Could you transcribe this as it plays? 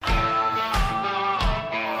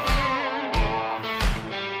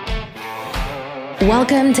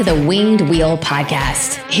Welcome to the Winged Wheel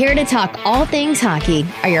Podcast. Here to talk all things hockey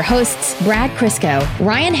are your hosts, Brad Crisco,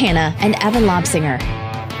 Ryan Hanna, and Evan Lobsinger.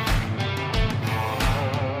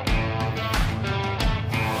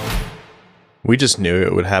 We just knew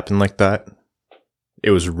it would happen like that.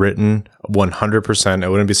 It was written 100%. I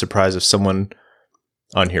wouldn't be surprised if someone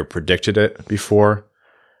on here predicted it before.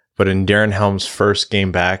 But in Darren Helm's first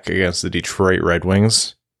game back against the Detroit Red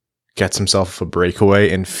Wings, gets himself a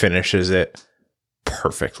breakaway and finishes it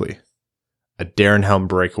perfectly. A Darren Helm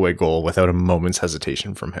breakaway goal without a moment's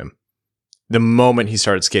hesitation from him. The moment he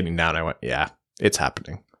started skating down, I went, yeah, it's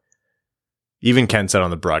happening. Even Ken said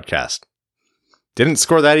on the broadcast, didn't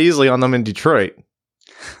score that easily on them in Detroit.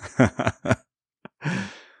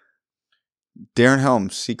 Darren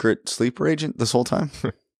Helm, secret sleeper agent this whole time?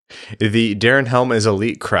 The Darren Helm is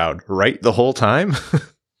elite crowd, right? The whole time?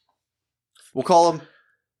 We'll call him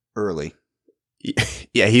early.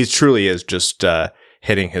 Yeah, he truly is just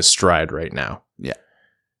hitting his stride right now. Yeah.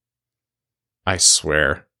 I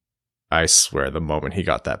swear, the moment he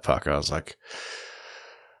got that puck, I was like,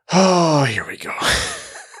 oh, here we go.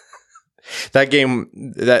 That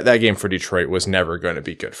game for Detroit was never going to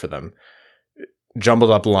be good for them. Jumbled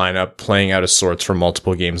up lineup, playing out of sorts for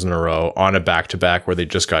multiple games in a row on a back-to-back where they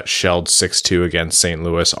just got shelled 6-2 against St.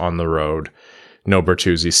 Louis on the road. No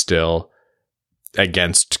Bertuzzi still.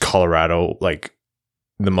 Against Colorado, like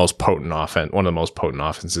one of the most potent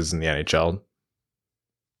offenses in the NHL.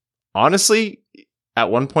 Honestly,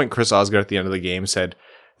 at one point, Chris Osgood at the end of the game said,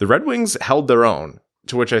 the Red Wings held their own,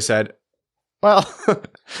 to which I said, well,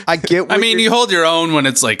 I get. I mean, you hold your own when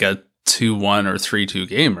it's like a 2-1 or 3-2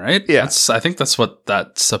 game, right? Yeah. I think that's what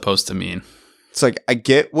that's supposed to mean. It's like, I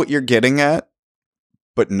get what you're getting at,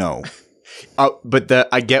 but no.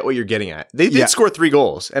 I get what you're getting at. They did score 3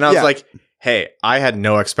 goals, and I was like, hey, I had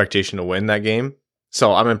no expectation to win that game,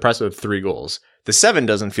 so I'm impressed with 3 goals. The 7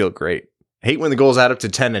 doesn't feel great. I hate when the goals add up to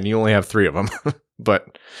 10 and you only have 3 of them.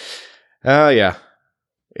 But, yeah.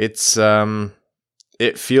 It's,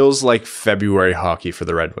 it feels like February hockey for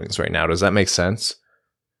the Red Wings right now. Does that make sense?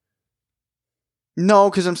 No,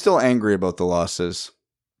 because I'm still angry about the losses.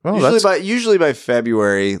 Oh, Usually by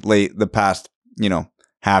February, late the past,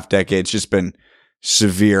 half decade, it's just been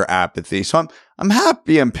severe apathy. So I'm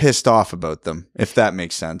happy and pissed off about them, if that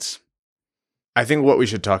makes sense. I think what we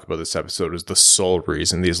should talk about this episode is the sole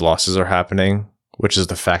reason these losses are happening, which is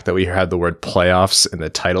the fact that we had the word playoffs in the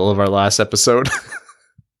title of our last episode.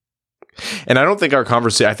 And I don't think our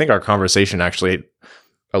conversation actually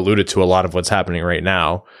alluded to a lot of what's happening right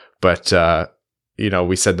now, but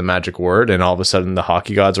we said the magic word and all of a sudden the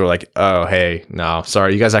hockey gods were like, oh, hey, no,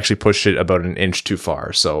 sorry, you guys actually pushed it about an inch too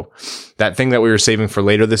far. So that thing that we were saving for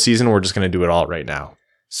later this season, we're just going to do it all right now.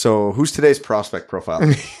 So who's today's prospect profile?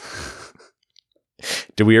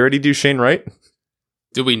 Did we already do Shane Wright?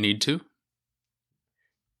 Do we need to?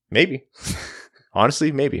 Maybe.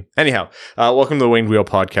 Honestly, maybe. Anyhow, welcome to the Winged Wheel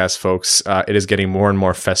Podcast, folks. It is getting more and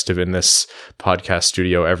more festive in this podcast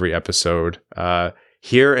studio every episode.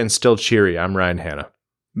 Here and still cheery, I'm Ryan Hanna.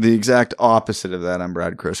 The exact opposite of that, I'm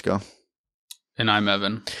Brad Crisco. And I'm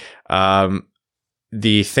Evan.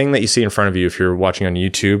 The thing that you see in front of you, if you're watching on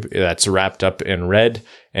YouTube, that's wrapped up in red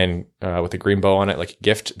and with a green bow on it like a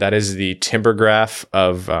gift, that is the timbergraph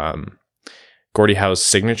of Gordie Howe's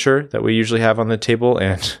signature that we usually have on the table.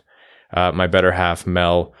 And my better half,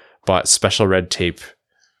 Mel, bought special red tape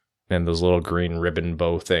and those little green ribbon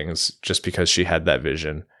bow things just because she had that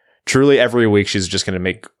vision. Truly, every week she's just going to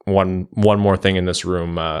make one more thing in this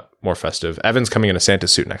room more festive. Evan's coming in a Santa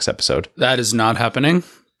suit next episode. That is not happening,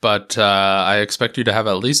 but I expect you to have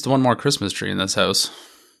at least one more Christmas tree in this house.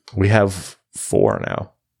 We have 4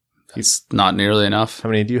 now. It's not nearly enough. How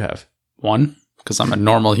many do you have? 1, because I'm a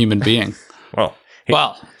normal human being.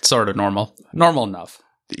 Well, sort of normal. Normal enough.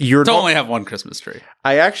 You only have 1 Christmas tree.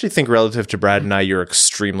 I actually think relative to Brad and I, you're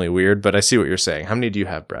extremely weird, but I see what you're saying. How many do you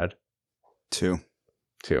have, Brad? 2.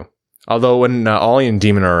 Although when Ollie and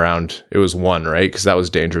Demon are around, it was 1, right? Because that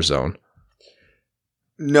was Danger Zone.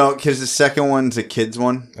 No, because the second one's a kid's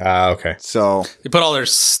one. Okay. So you put all their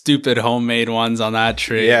stupid homemade ones on that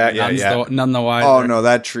tree. Yeah. None the wider. Oh no,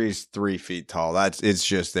 that tree's 3 feet tall. It's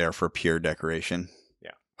just there for pure decoration.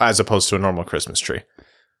 Yeah, as opposed to a normal Christmas tree.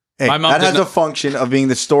 Hey, that has a function of being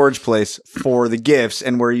the storage place for the gifts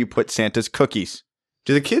and where you put Santa's cookies.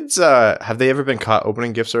 Do the kids have they ever been caught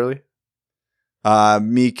opening gifts early?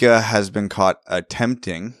 Mika has been caught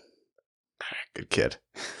attempting. Good kid.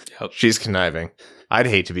 Yep. She's conniving. I'd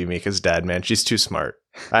hate to be Mika's dad, man. She's too smart.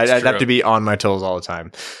 I'd have to be on my toes all the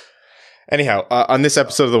time. Anyhow, on this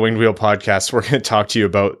episode of the Winged Wheel Podcast, we're going to talk to you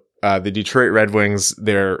about the Detroit Red Wings,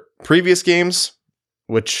 their previous games,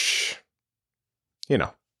 which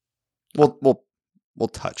We'll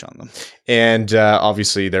touch on them. And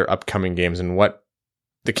obviously their upcoming games and what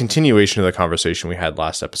the continuation of the conversation we had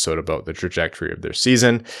last episode about the trajectory of their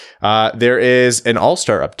season. There is an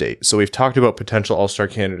all-star update. So we've talked about potential all-star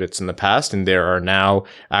candidates in the past, and there are now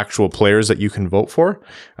actual players that you can vote for.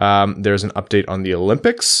 There's an update on the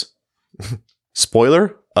Olympics.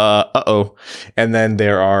 Spoiler. And then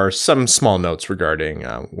there are some small notes regarding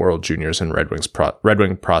World Juniors and Red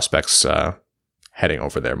Wing prospects heading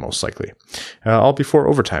over there, most likely. All before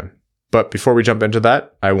overtime. But before we jump into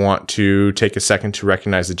that, I want to take a second to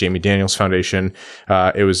recognize the Jamie Daniels Foundation.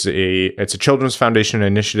 It's a children's foundation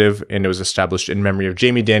initiative, and it was established in memory of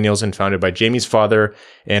Jamie Daniels and founded by Jamie's father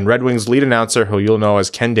and Red Wings lead announcer, who you'll know as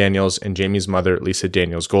Ken Daniels, and Jamie's mother, Lisa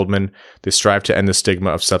Daniels Goldman. They strive to end the stigma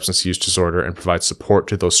of substance use disorder and provide support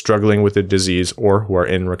to those struggling with the disease or who are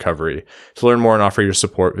in recovery. To learn more and offer your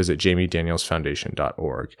support, visit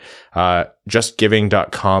jamiedanielsfoundation.org.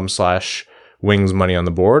 Justgiving.com/Wings Money on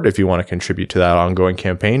the Board if you want to contribute to that ongoing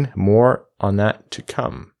campaign. More on that to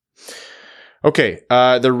come. Okay,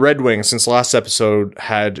 the Red Wings, since last episode,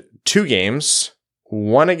 had 2 games,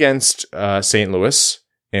 one against St. Louis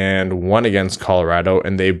and one against Colorado,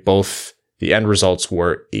 and the end results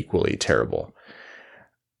were equally terrible.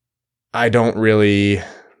 I don't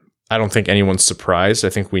think anyone's surprised. I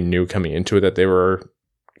think we knew coming into it that they were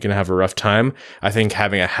going to have a rough time. I think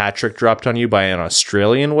having a hat trick dropped on you by an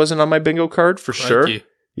Australian wasn't on my bingo card for sure.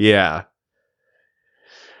 Yeah.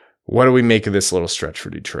 What do we make of this little stretch for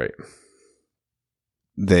Detroit?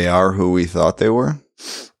 They are who we thought they were.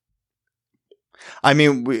 I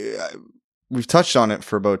mean, we've touched on it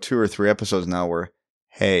for about 2 or 3 episodes now where,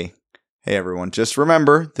 hey everyone, just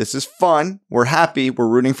remember, this is fun. We're happy. We're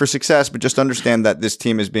rooting for success, but just understand that this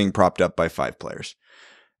team is being propped up by 5 players.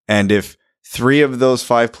 And if 3 of those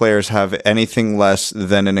 5 players have anything less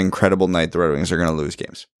than an incredible night, the Red Wings are going to lose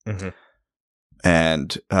games. Mm-hmm.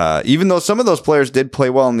 And even though some of those players did play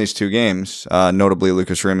well in these 2 games, notably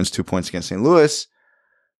Lucas Raymond's 2 points against St. Louis,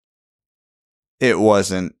 it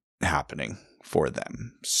wasn't happening for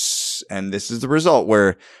them. And this is the result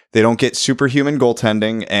where they don't get superhuman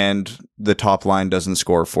goaltending and the top line doesn't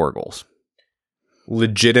score 4 goals.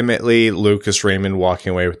 Legitimately, Lucas Raymond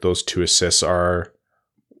walking away with those 2 assists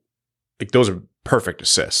those are perfect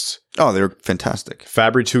assists. Oh, they're fantastic.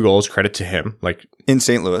 Fabry 2 goals, credit to him. In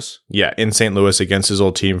St. Louis. Yeah, in St. Louis against his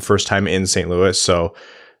old team, first time in St. Louis. So,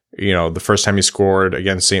 the first time he scored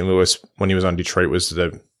against St. Louis when he was on Detroit was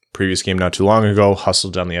the previous game not too long ago,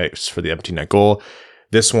 hustled down the ice for the empty net goal.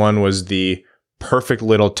 This one was the perfect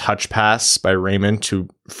little touch pass by Raymond to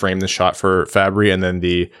frame the shot for Fabry, and then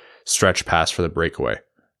the stretch pass for the breakaway.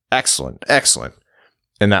 Excellent.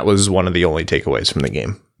 And that was one of the only takeaways from the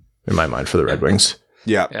game, in my mind, for the Red Wings.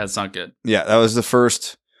 Yeah, it's not good. Yeah, that was the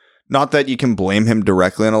first. Not that you can blame him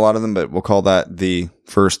directly on a lot of them, but we'll call that the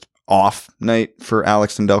first off night for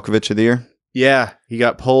Alex Nedeljkovic of the year. Yeah, he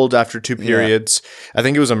got pulled after 2 periods. Yeah. I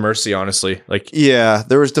think it was a mercy, honestly. Yeah,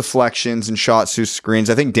 there was deflections and shots through screens.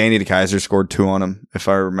 I think Danny DeKeyser scored 2 on him, if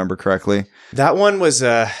I remember correctly. That one was,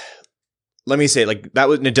 let me say, that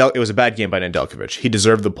was it was a bad game by Nedeljkovic. He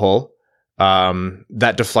deserved the pull.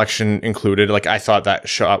 That deflection included, I thought that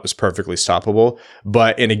shot was perfectly stoppable,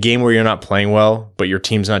 but in a game where you're not playing well, but your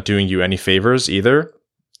team's not doing you any favors either,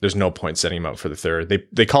 there's no point setting him out for the third.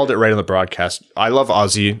 They called it right on the broadcast. I love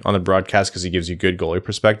Ozzy on the broadcast because he gives you good goalie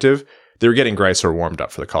perspective. They were getting Greiser warmed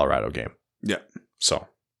up for the Colorado game. Yeah. So.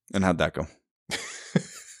 And how'd that go?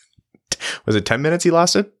 Was it 10 minutes he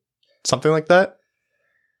lasted? Something like that?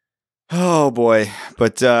 Oh boy.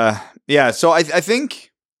 But, yeah, so I think,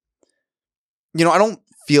 I don't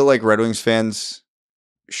feel like Red Wings fans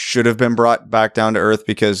should have been brought back down to earth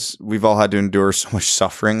because we've all had to endure so much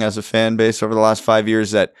suffering as a fan base over the last 5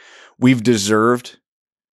 years that we've deserved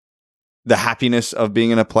the happiness of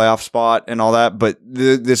being in a playoff spot and all that. But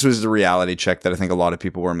this was the reality check that I think a lot of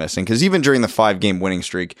people were missing, because even during the 5-game winning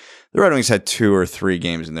streak, the Red Wings had 2 or 3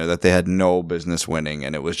 games in there that they had no business winning.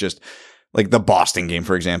 And it was just the Boston game,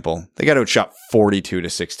 for example, they got outshot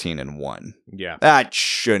 42-16 and won. Yeah. That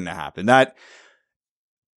shouldn't have happened.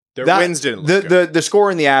 Their wins didn't look good. The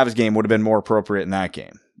score in the Avs game would have been more appropriate in that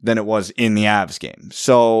game than it was in the Avs game.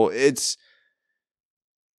 So it's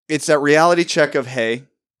that reality check of, hey,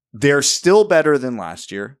 they're still better than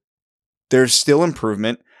last year. There's still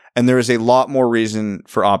improvement, and there is a lot more reason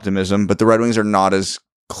for optimism, but the Red Wings are not as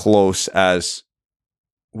close as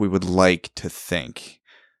we would like to think.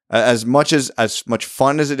 As much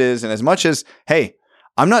fun as it is, and as much as, hey,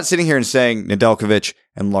 I'm not sitting here and saying Nedeljkovic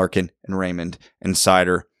and Larkin and Raymond and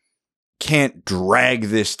Seider can't drag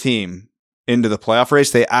this team into the playoff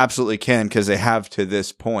race. They absolutely can, because they have to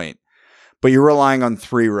this point. but you're relying on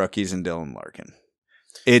 3 rookies and Dylan Larkin.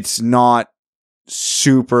 It's not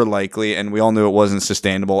super likely, and we all knew it wasn't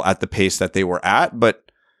sustainable at the pace that they were at, but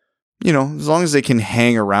as long as they can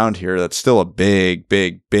hang around here, that's still a big,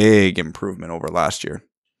 big, big improvement over last year.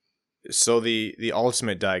 So the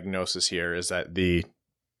ultimate diagnosis here is that the,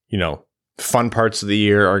 fun parts of the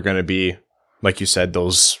year are going to be, like you said,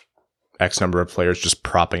 those X number of players just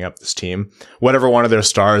propping up this team. Whatever one of their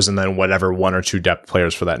stars and then whatever 1 or 2 depth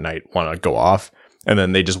players for that night want to go off. And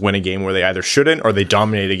then they just win a game where they either shouldn't or they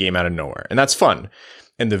dominate a game out of nowhere. And that's fun.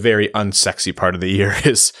 And the very unsexy part of the year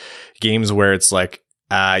is games where it's like,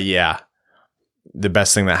 the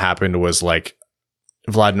best thing that happened was like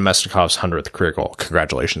Vlad Namestnikov's 100th career goal.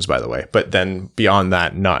 Congratulations, by the way. But then beyond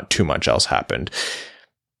that, not too much else happened.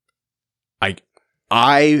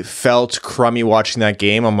 I felt crummy watching that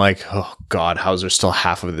game. I'm like, oh God, how's there still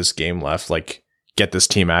half of this game left? Like, get this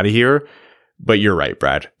team out of here. But you're right,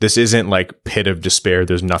 Brad. This isn't like pit of despair.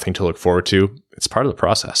 There's nothing to look forward to. It's part of the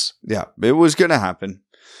process. Yeah, it was going to happen.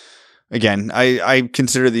 Again, I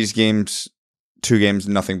consider these 2 games,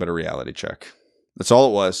 nothing but a reality check. That's all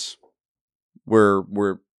it was.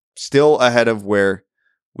 We're still ahead of where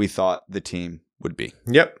we thought the team would be.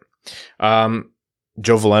 Yep.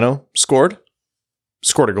 Joe Veleno scored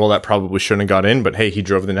a goal that probably shouldn't have got in, but hey, he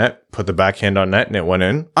drove the net, put the backhand on net, and it went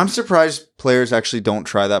in. I'm surprised players actually don't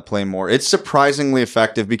try that play more. It's surprisingly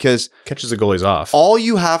effective because catches the goalies off. All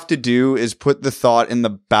you have to do is put the thought in the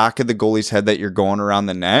back of the goalie's head that you're going around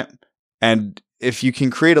the net, and if you can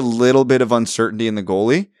create a little bit of uncertainty in the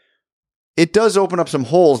goalie, it does open up some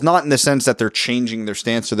holes, not in the sense that they're changing their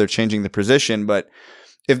stance or they're changing the position, but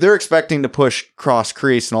if they're expecting to push cross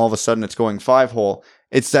crease and all of a sudden it's going 5-hole,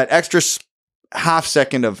 it's that extra half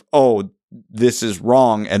second of, oh, this is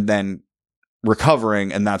wrong, and then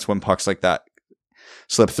recovering, and that's when pucks like that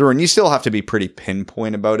slip through. And you still have to be pretty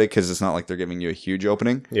pinpoint about it because it's not like they're giving you a huge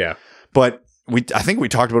opening. Yeah. But I think we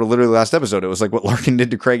talked about it literally last episode. It was like what Larkin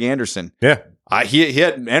did to Craig Anderson. Yeah.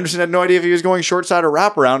 Anderson had no idea if he was going short side or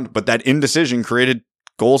wraparound, but that indecision created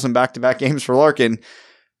goals in back-to-back games for Larkin.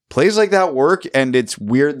 Plays like that work, and it's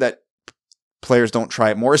weird that players don't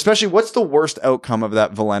try it more, especially what's the worst outcome of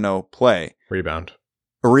that Veleno play? Rebound.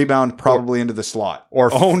 A rebound probably into the slot.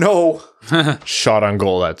 Or oh no. Shot on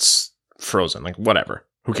goal that's frozen. Like, whatever.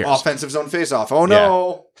 Who cares? Offensive zone face-off. Oh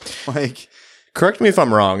no. Yeah. Like, correct me if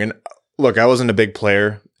I'm wrong. And look, I wasn't a big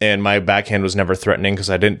player and my backhand was never threatening because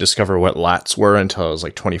I didn't discover what lats were until I was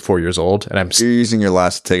like 24 years old. And you're using your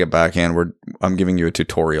lats to take a backhand. I'm giving you a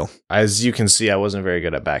tutorial. As you can see, I wasn't very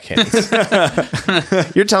good at backhand.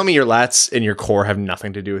 You're telling me your lats and your core have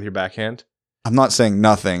nothing to do with your backhand? I'm not saying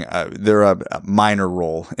nothing. They're a minor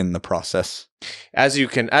role in the process. As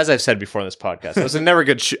I've said before in this podcast, I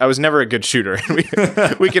was never a good shooter.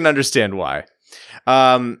 We can understand why.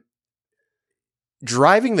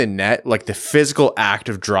 Driving the net, like the physical act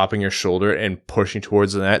of dropping your shoulder and pushing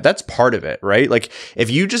towards the net, that's part of it, right? Like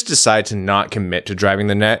if you just decide to not commit to driving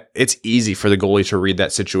the net, it's easy for the goalie to read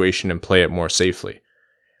that situation and play it more safely.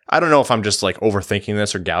 I don't know if I'm just like overthinking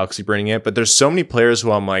this or galaxy braining it, but there's so many players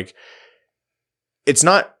who I'm like, it's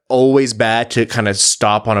not always bad to kind of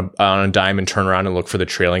stop on a dime and turn around and look for the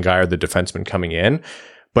trailing guy or the defenseman coming in,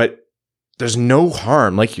 but there's no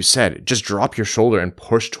harm, like you said, just drop your shoulder and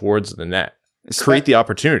push towards the net. Create the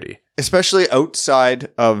opportunity. Especially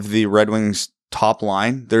outside of the Red Wings top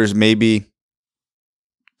line, there's maybe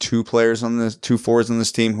 2 forwards on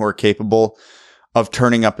this team who are capable of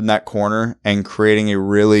turning up in that corner and creating a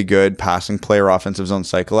really good passing play or offensive zone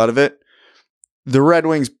cycle out of it. The Red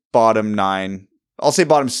Wings bottom 9, I'll say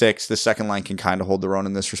bottom 6, the second line can kind of hold their own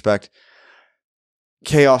in this respect.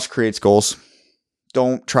 Chaos creates goals.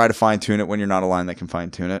 Don't try to fine-tune it when you're not a line that can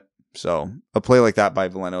fine-tune it. So a play like that by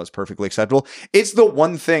Veleno is perfectly acceptable. It's the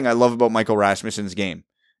one thing I love about Michael Rasmussen's game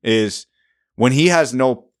is when he has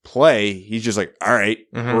no play, he's just like, all right,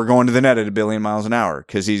 we're going to the net at 1 billion miles an hour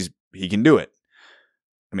because he can do it.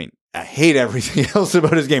 I mean, I hate everything else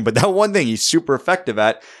about his game, but that one thing he's super effective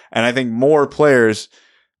at. And I think more players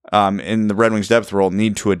in the Red Wings depth role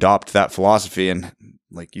need to adopt that philosophy. And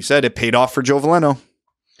like you said, it paid off for Joe Veleno.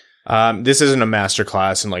 This isn't a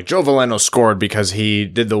masterclass, and like Joe Veleno scored because he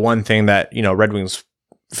did the one thing that Red Wings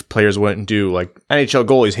players wouldn't do. Like NHL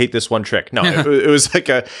goalies hate this one trick. No, it was a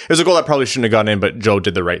goal that probably shouldn't have gone in, but Joe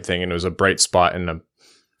did the right thing, and it was a bright spot and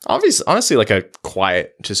honestly like a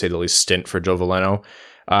quiet, to say the least, stint for Joe Veleno.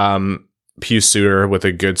 Pius Suter with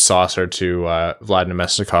a good saucer to Vlad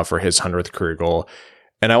Namestnikov for his 100th career goal,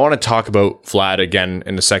 and I want to talk about Vlad again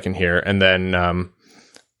in a second here, and then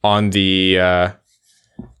on the.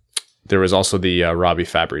 There was also the Robbie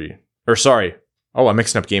Fabry, Oh, I'm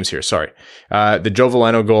mixing up games here. Sorry. The Joe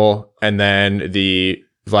Veleno goal, and then the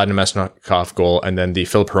Vlad Namestnikov goal, and then the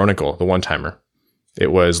Filip Hronek goal, the one-timer.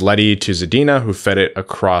 It was Leddy to Zadina, who fed it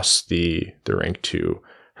across the rink to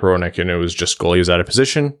Hronek, and it was just goalie was out of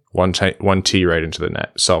position, one T right into the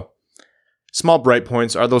net. So, small bright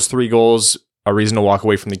points. Are those 3 goals a reason to walk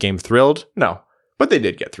away from the game thrilled? No. But they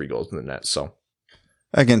did get 3 goals in the net, so.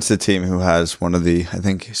 Against the team who has one of the, I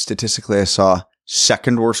think, statistically I saw,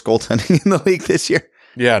 second worst goaltending in the league this year.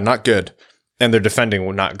 Yeah, not good. And their defending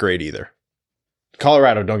were not great either.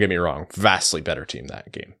 Colorado, don't get me wrong, vastly better team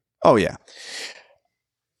that game. Oh, yeah.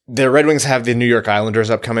 The Red Wings have the New York Islanders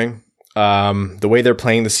upcoming. The way they're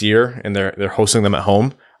playing this year, and they're hosting them at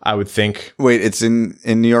home, I would think. Wait, it's in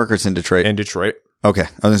New York or it's in Detroit? In Detroit. Okay. I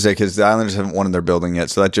was going to say, because the Islanders haven't won in their building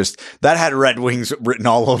yet. So that had Red Wings written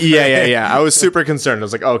all over it. Yeah. I was super concerned. I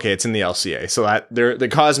was like, okay, it's in the LCA. So that the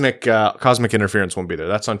cosmic interference won't be there.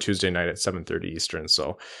 That's on Tuesday night at 7:30 Eastern.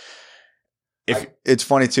 So it's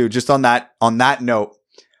funny too, just on that note,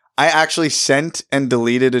 I actually sent and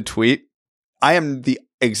deleted a tweet. I am the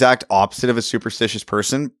exact opposite of a superstitious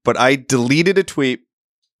person, but I deleted a tweet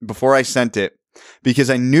before I sent it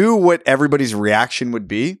because I knew what everybody's reaction would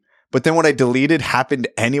be. But then what I deleted happened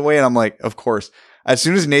anyway. And I'm like, of course, as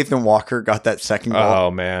soon as Nathan Walker got that second goal,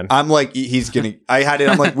 oh man, I'm like, I had it.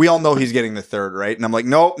 I'm like, we all know he's getting the third, right? And I'm like,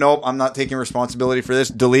 nope, I'm not taking responsibility for this.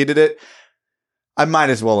 Deleted it. I might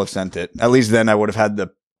as well have sent it. At least then I would have had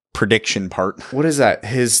the prediction part. What is that?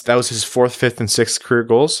 That was his 4th, 5th, and 6th career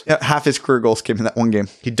goals? Yeah, half his career goals came in that one game.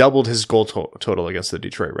 He doubled his goal total against the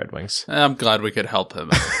Detroit Red Wings. I'm glad we could help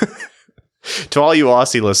him. To all you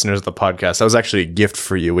Aussie listeners of the podcast, that was actually a gift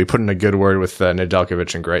for you. We put in a good word with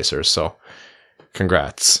Nedeljkovic and Greiser, so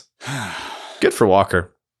congrats. Good for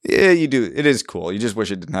Walker. Yeah, you do. It is cool. You just wish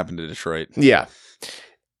it didn't happen to Detroit. Yeah.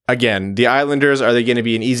 Again, the Islanders, are they going to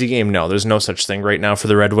be an easy game? No, there's no such thing right now for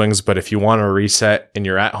the Red Wings, but if you want to reset and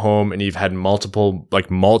you're at home and you've had multiple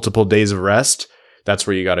days of rest, that's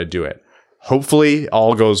where you got to do it. Hopefully,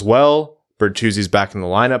 all goes well. Bertuzzi's back in the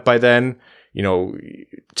lineup by then.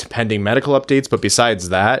 Pending medical updates. But besides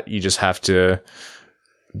that, you just have to,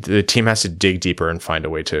 the team has to dig deeper and find a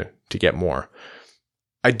way to get more.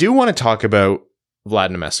 I do want to talk about Vlad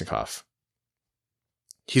Namestnikov.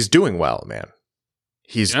 He's doing well, man.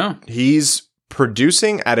 He's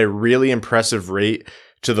producing at a really impressive rate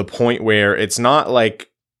to the point where it's not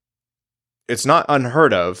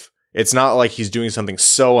unheard of. It's not like he's doing something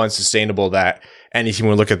so unsustainable that any team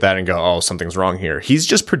would look at that and go, oh, something's wrong here. He's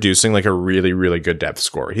just producing like a really, really good depth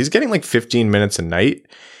scorer. He's getting like 15 minutes a night,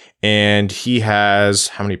 and he has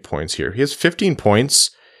how many points here? He has 15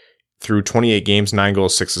 points through 28 games, 9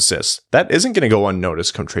 goals, 6 assists. That isn't going to go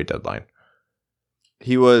unnoticed come trade deadline.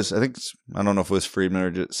 He was, I don't know if it was Friedman or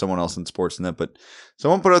just someone else in Sportsnet, but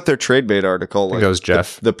someone put out their trade bait article. I think it was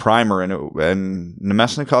Jeff. The primer, and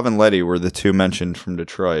Namestnikov and Leddy were the 2 mentioned from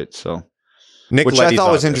Detroit. So, which I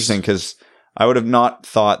thought was interesting because I would have not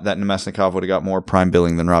thought that Namestnikov would have got more prime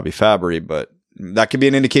billing than Robbie Fabry, but that could be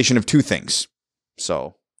an indication of 2 things.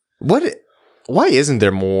 So, why isn't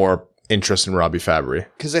there more interest in Robbie Fabry?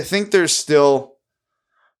 Because I think there's still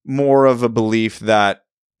more of a belief that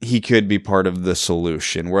he could be part of the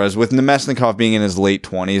solution. Whereas with Namestnikov being in his late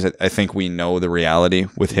 20s, I think we know the reality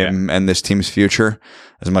with him and this team's future.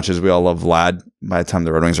 As much as we all love Vlad, by the time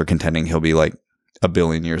the Red Wings are contending, he'll be like 1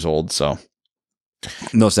 billion years old. So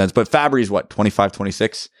no sense. But Fabry's 25,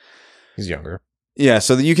 26? He's younger. Yeah,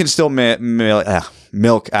 so that you can still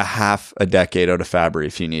milk a half a decade out of Fabry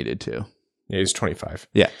if you needed to. Yeah, he's 25.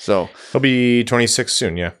 Yeah, so he'll be 26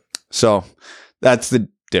 soon, yeah. So that's the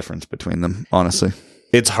difference between them, honestly.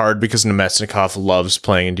 It's hard because Namestnikov loves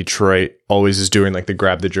playing in Detroit, always is doing like the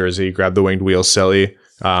grab the jersey, grab the winged wheel silly.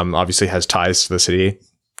 Obviously has ties to the city,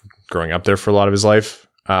 growing up there for a lot of his life.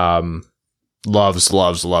 Loves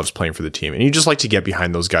playing for the team. And you just like to get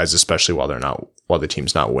behind those guys, especially while the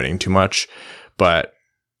team's not winning too much. But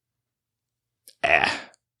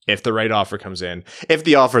if the right offer comes in, if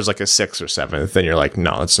the offer is like a 6th or 7th, then you're like,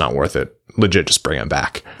 no, it's not worth it. Legit, just bring him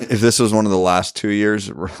back. If this was one of the last 2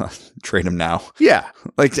 years, trade him now. Yeah.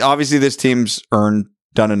 Like, obviously, this team's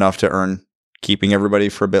done enough to earn keeping everybody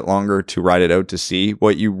for a bit longer to ride it out to see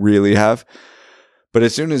what you really have. But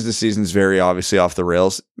as soon as the season's very obviously off the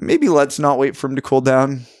rails, maybe let's not wait for him to cool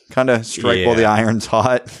down. Kind of strike while the iron's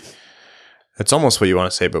hot. That's almost what you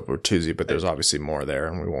want to say about Bertuzzi, but there's obviously more there,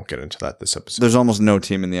 and we won't get into that this episode. There's almost no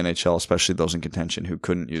team in the NHL, especially those in contention, who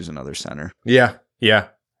couldn't use another center. Yeah.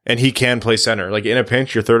 And he can play center. Like in a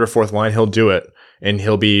pinch, your 3rd or 4th line, he'll do it, and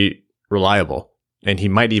he'll be reliable, and he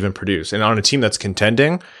might even produce. And on a team that's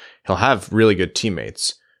contending, he'll have really good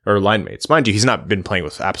teammates. or line mates. Mind you, he's not been playing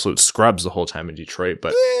with absolute scrubs the whole time in Detroit,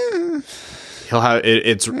 but he'll have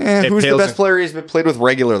it. Who's the best player he's been played with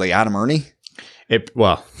regularly? Acrimony?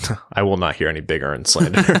 Well, I will not hear any Big Earn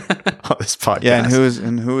slander on this podcast. Yeah,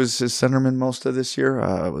 and who was his centerman most of this year?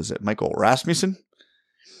 Was it Michael Rasmussen?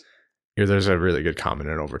 Here, there's a really good comment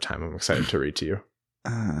in overtime. I'm excited to read to you.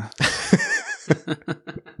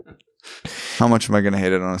 How much am I going to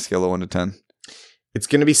hate it on a scale of 1 to 10? It's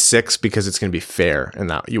going to be 6 because it's going to be fair, and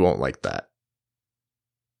that you won't like that.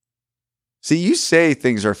 See, you say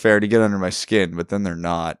things are fair to get under my skin, but then they're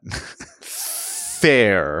not.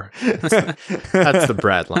 Fair. That's the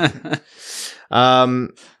Brad line.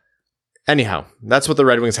 Anyhow, that's what the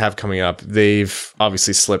Red Wings have coming up. They've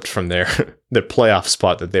obviously slipped from their playoff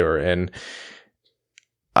spot that they were in.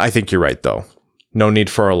 I think you're right, though. No need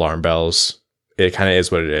for alarm bells. It kind of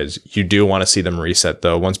is what it is. You do want to see them reset,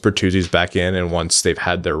 though. Once Bertuzzi's back in and once they've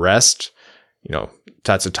had their rest,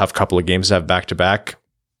 that's a tough couple of games to have back-to-back.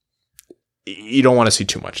 You don't want to see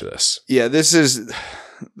too much of this. Yeah, this is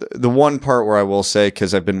the one part where I will say,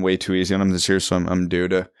 because I've been way too easy on him this year, so I'm due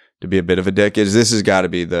to be a bit of a dick, is this has got to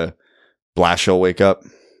be the Blashill wake up.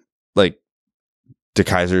 Like,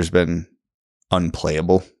 DeKeyser's been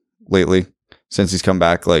unplayable lately since he's come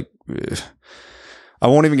back. Like, I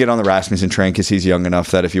won't even get on the Rasmussen train because he's young enough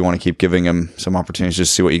that if you want to keep giving him some opportunities,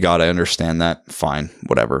 just see what you got. I understand that. Fine,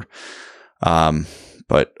 whatever.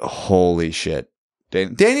 But holy shit.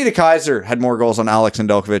 Danny DeKeyser had more goals on Alex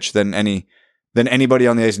Nedeljkovic than anybody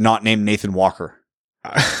on the ice not named Nathan Walker.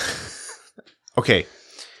 Okay.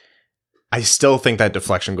 I still think that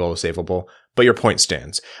deflection goal is savable, but your point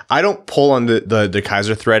stands. I don't pull on the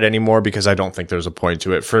DeKeyser thread anymore because I don't think there's a point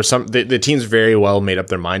to it. For some, the team's very well made up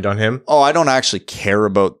their mind on him. Oh, I don't actually care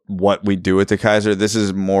about what we do with DeKeyser. This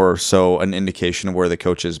is more so an indication of where the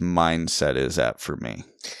coach's mindset is at for me.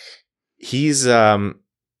 He's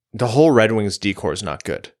the whole Red Wings decor is not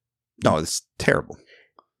good. No, it's terrible.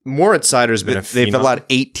 Moritz Seider's been they've allowed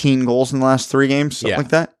 18 goals in the last 3 games, something like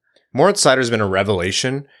that. Moritz Seider's been a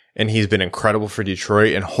revelation, and he's been incredible for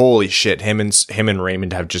Detroit. And holy shit, him and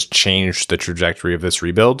Raymond have just changed the trajectory of this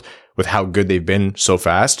rebuild with how good they've been so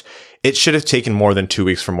fast. It should have taken more than 2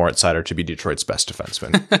 weeks for Moritz Seider to be Detroit's best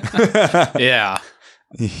defenseman. Yeah.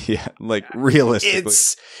 Yeah, like realistically.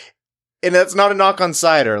 And that's not a knock on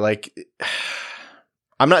Seider. Like,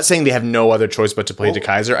 I'm not saying they have no other choice but to play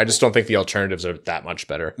DeKeyser. I just don't think the alternatives are that much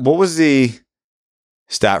better. What was the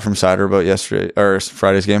stat from Seider about yesterday or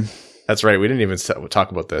Friday's game? That's right. We didn't even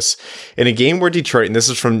talk about this. In a game where Detroit, and this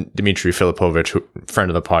is from Dmitry Filipovich,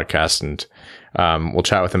 friend of the podcast, and we'll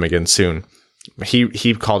chat with him again soon.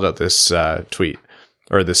 He called out this tweet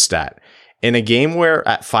or this stat. In a game where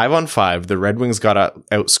at 5-on-5, the Red Wings got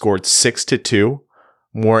outscored 6-2,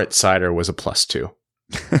 Moritz Seider was a +2.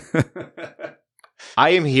 I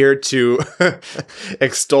am here to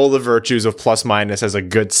extol the virtues of plus minus as a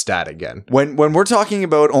good stat again. When we're talking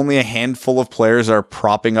about only a handful of players are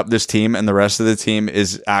propping up this team and the rest of the team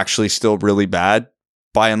is actually still really bad,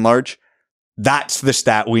 by and large, that's the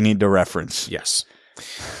stat we need to reference. Yes.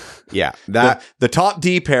 Yeah. That the top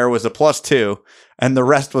D pair was a +2 and the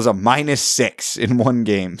rest was a -6 in one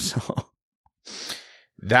game. So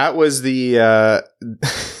that was the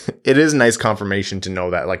it is nice confirmation to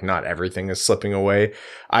know that like not everything is slipping away.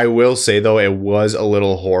 I will say though, it was a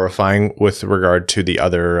little horrifying with regard to the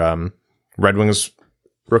other Red Wings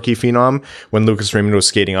rookie phenom when Lucas Raymond was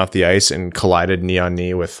skating off the ice and collided knee on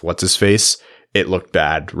knee with what's his face. It looked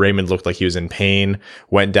bad. Raymond looked like he was in pain,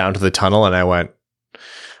 went down to the tunnel, and I went,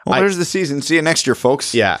 well, there's the season. See you next year,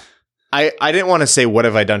 folks. Yeah. I didn't want to say what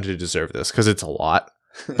have I done to deserve this because it's a lot,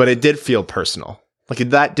 but it did feel personal. Like,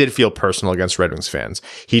 that did feel personal against Red Wings fans.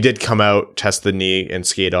 He did come out, test the knee, and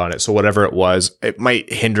skate on it. So whatever it was, it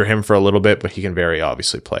might hinder him for a little bit, but he can very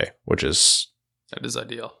obviously play, which is... That is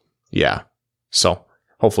ideal. Yeah. So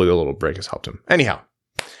hopefully the little break has helped him. Anyhow,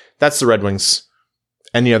 that's the Red Wings.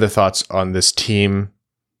 Any other thoughts on this team?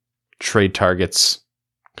 Trade targets?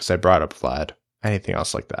 Because I brought up Vlad. Anything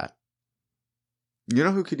else like that? You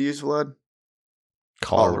know who could use Vlad?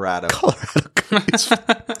 Colorado.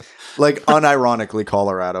 Like, unironically,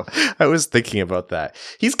 Colorado. I was thinking about that.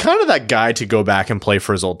 He's kind of that guy to go back and play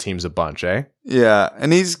for his old teams a bunch, eh? Yeah,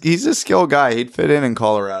 and he's a skilled guy. He'd fit in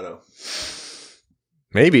Colorado.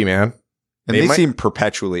 Maybe, man. And they seem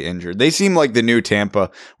perpetually injured. They seem like the new Tampa,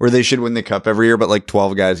 where they should win the cup every year, but like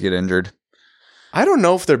 12 guys get injured. I don't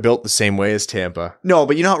know if they're built the same way as Tampa. No,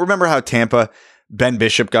 but remember how Tampa... Ben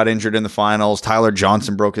Bishop got injured in the finals. Tyler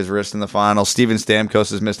Johnson broke his wrist in the finals. Steven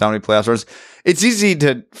Stamkos has missed how many playoff runs. It's easy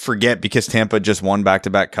to forget because Tampa just won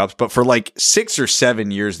back-to-back cups. But for like 6 or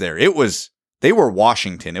 7 years there, it was They were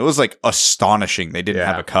Washington. It was like astonishing they didn't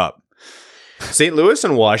have a cup. St. Louis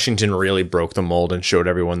and Washington really broke the mold and showed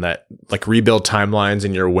everyone that like rebuild timelines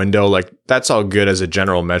in your window, like that's all good as a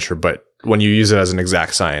general measure, but when you use it as an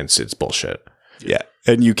exact science, it's bullshit. Yeah.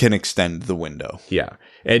 And you can extend the window. Yeah.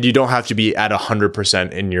 And you don't have to be at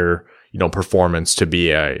 100% in your, performance to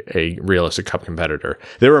be a realistic cup competitor.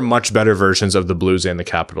 There were much better versions of the Blues and the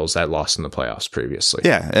Capitals that lost in the playoffs previously.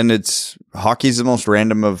 Yeah. And hockey's the most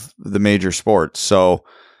random of the major sports. So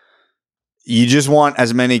you just want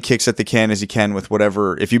as many kicks at the can as you can with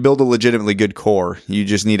whatever. If you build a legitimately good core, you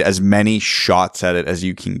just need as many shots at it as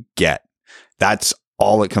you can get. That's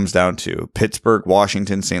all it comes down to. Pittsburgh,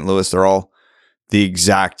 Washington, St. Louis, they're all the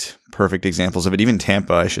exact perfect examples of it. Even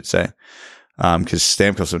Tampa, I should say, because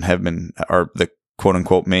Stamkos and Hedman are the quote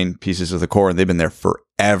unquote main pieces of the core, and they've been there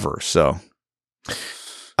forever. So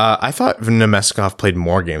I thought Namestnikov played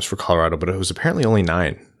more games for Colorado, but it was apparently only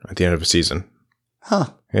 9 at the end of the season. Huh.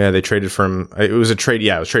 Yeah, they traded from. It was a trade.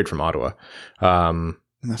 Yeah, it was a trade from Ottawa.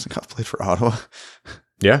 Namestnikov played for Ottawa.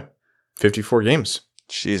 Yeah, 54 games.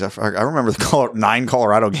 Jeez, I remember the 9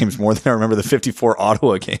 Colorado games more than I remember the 54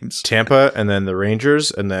 Ottawa games. Tampa, and then the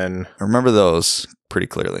Rangers, and then I remember those pretty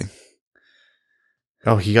clearly.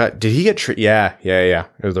 Oh, did he get traded? Yeah.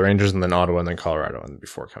 It was the Rangers, and then Ottawa, and then Colorado, and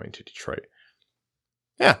before coming to Detroit.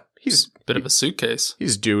 Yeah, he's a bit of a suitcase.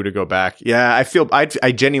 He's due to go back. Yeah,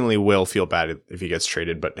 I genuinely will feel bad if he gets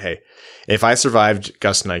traded. But hey, if I survived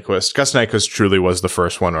Gus Nyquist truly was the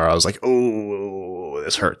first one where I was like, oh,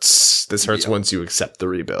 this hurts. This hurts once you accept the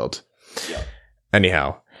rebuild. Yeah.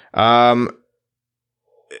 Anyhow, a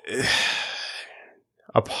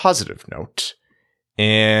positive note,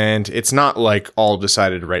 and it's not like all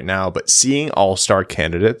decided right now, but seeing all-star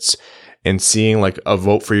candidates and seeing like a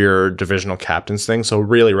vote for your divisional captains thing. So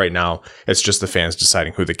really right now, it's just the fans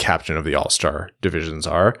deciding who the captain of the all-star divisions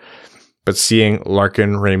are. But seeing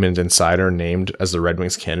Larkin, Raymond, and Seider named as the Red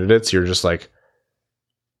Wings candidates, you're just like,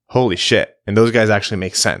 holy shit. And those guys actually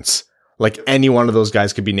make sense. Like any one of those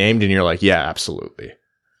guys could be named and you're like, yeah, absolutely.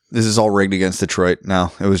 This is all rigged against Detroit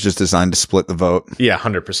now. It was just designed to split the vote. Yeah,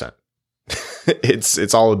 100%.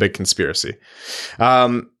 It's all a big conspiracy.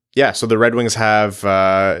 Yeah, so the Red Wings have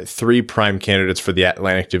 3 prime candidates for the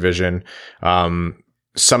Atlantic Division.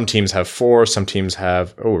 Some teams have 4. Some teams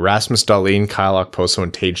have Rasmus Dahlin, Kyle Okposo,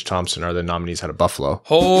 and Tage Thompson are the nominees out of Buffalo.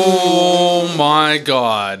 Oh my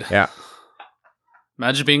God! Yeah,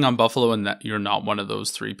 imagine being on Buffalo and that you're not one of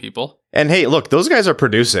those 3 people. And hey, look, those guys are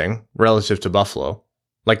producing relative to Buffalo.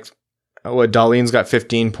 Like, Dahlin's got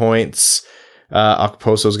 15 points.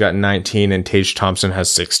 Okposo's got 19 and Tage Thompson has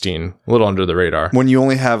 16. A little under the radar. When you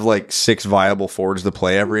only have like 6 viable forwards to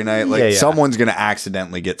play every night, someone's going to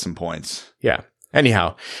accidentally get some points. Yeah.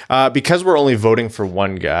 Anyhow, because we're only voting for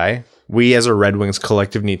one guy, we as a Red Wings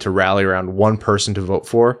collective need to rally around one person to vote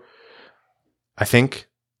for. I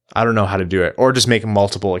don't know how to do it, or just make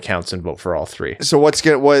multiple accounts and vote for all 3. So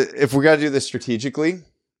if we got to do this strategically?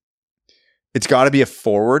 It's got to be a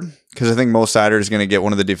forward, because I think Mo Seider is going to get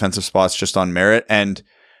one of the defensive spots just on merit, and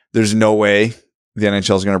there's no way the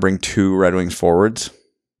NHL is going to bring 2 Red Wings forwards.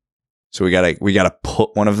 So we gotta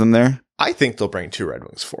put one of them there. I think they'll bring 2 Red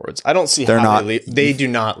Wings forwards. I don't see how they do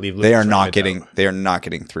not leave. They are not getting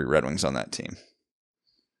 3 Red Wings on that team.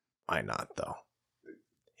 Why not though?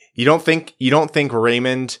 You don't think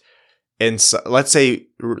Raymond and let's say?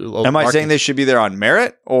 Am I saying they should be there on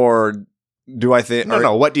merit, or? Do I think?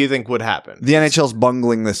 No. What do you think would happen? The NHL's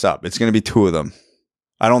bungling this up. It's going to be 2 of them.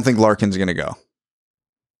 I don't think Larkin's going to go.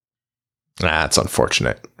 It's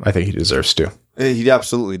unfortunate. I think he deserves to. He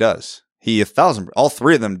absolutely does. All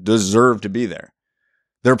 3 of them deserve to be there.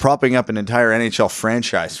 They're propping up an entire NHL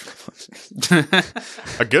franchise.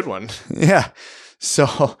 A good one. Yeah.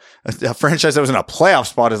 So a franchise that was in a playoff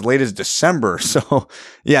spot as late as December. So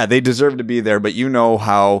yeah, they deserve to be there. But you know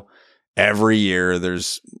how every year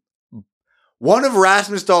there's one of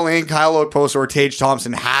Rasmus Dahlin, Kyle Okposo, or Tage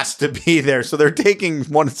Thompson has to be there. So they're taking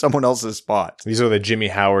someone else's spot. These are the Jimmy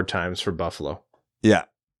Howard times for Buffalo. Yeah.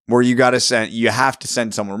 Where you have to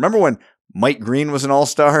send someone. Remember when Mike Green was an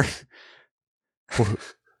all-star?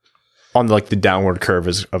 On like the downward curve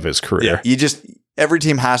of his career. Yeah. Every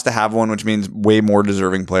team has to have one, which means way more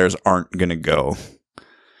deserving players aren't going to go.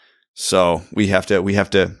 So we have to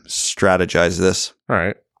strategize this. All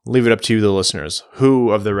right. Leave it up to you, the listeners. Who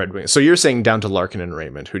of the Red Wings? So you're saying down to Larkin and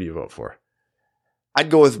Raymond. Who do you vote for? I'd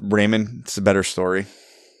go with Raymond. It's a better story.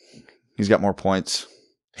 He's got more points.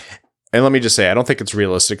 And let me just say, I don't think it's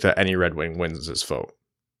realistic that any Red Wing wins this vote.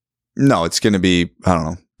 No, it's going to be, I don't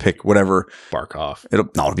know, pick whatever. Barkov.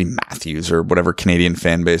 It'll be Matthews or whatever Canadian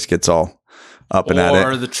fan base gets all up and at it.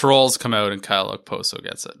 Or the trolls come out and Kyle Okposo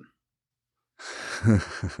gets it.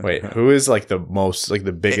 Wait, who is like the most, like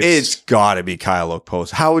the biggest? It's got to be Kyle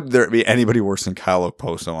Okposo. How would there be anybody worse than Kyle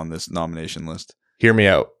Okposo on this nomination list? Hear me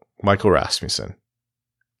out. Michael Rasmussen.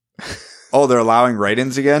 Oh, they're allowing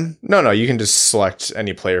write-ins again? No, you can just select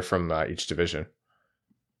any player from each division.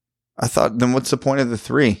 I thought, then what's the point of the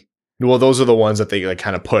 3? Well, those are the ones that they like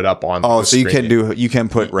kind of put up on. Oh, so you can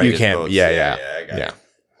put write-in You can, votes. yeah.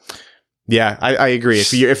 Yeah, I agree.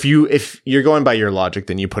 If you're going by your logic,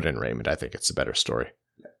 then you put in Raymond. I think it's a better story.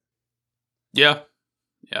 Yeah,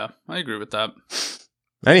 I agree with that.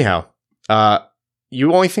 Anyhow,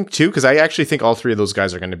 you only think 2? Because I actually think all 3 of those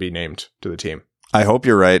guys are going to be named to the team. I hope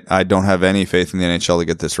you're right. I don't have any faith in the NHL to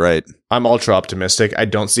get this right. I'm ultra optimistic. I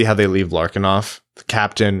don't see how they leave Larkin off. The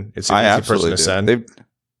captain, it's an easy person to send.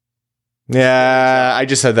 Yeah, I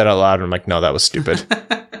just said that out loud and I'm like, no, that was stupid.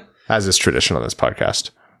 As is tradition on this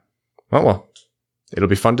podcast. Oh, well, it'll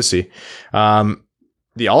be fun to see.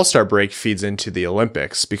 The All-Star break feeds into the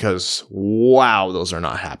Olympics because, wow, those are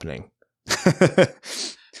not happening.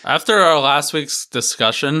 After our last week's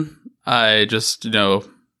discussion, I just, I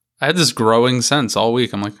had this growing sense all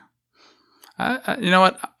week. I'm like, you know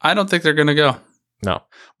what? I don't think they're going to go. No.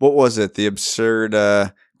 What was it? The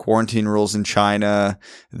absurd quarantine rules in China,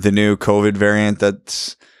 the new COVID variant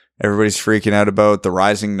that everybody's freaking out about, the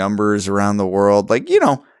rising numbers around the world. Like,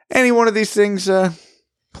 any one of these things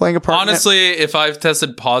playing a part. Honestly, if I've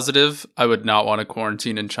tested positive, I would not want to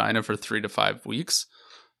quarantine in China for 3 to 5 weeks.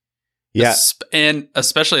 Yeah. And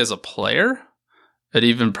especially as a player, but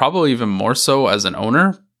probably even more so as an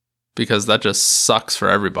owner, because that just sucks for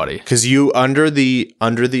everybody. Because you under the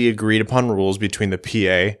agreed upon rules between the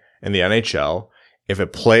PA and the NHL, if a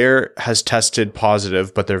player has tested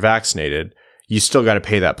positive but they're vaccinated, you still got to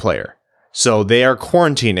pay that player. So they are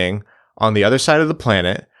quarantining on the other side of the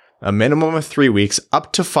planet a minimum of 3 weeks,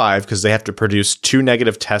 up to 5, because they have to produce 2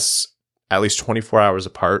 negative tests at least 24 hours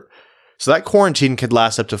apart. So that quarantine could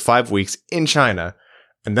last up to 5 weeks in China,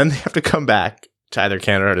 and then they have to come back to either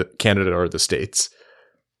Canada or the States.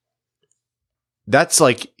 That's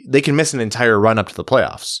like, they can miss an entire run up to the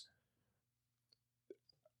playoffs.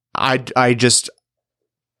 I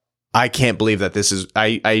can't believe that this is,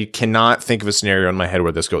 I cannot think of a scenario in my head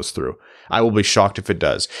where this goes through. I will be shocked if it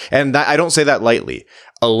does. And I don't say that lightly.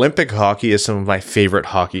 Olympic hockey is some of my favorite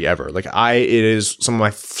hockey ever. It is some of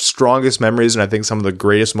my strongest memories, and I think some of the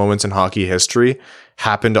greatest moments in hockey history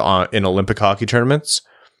happened in Olympic hockey tournaments.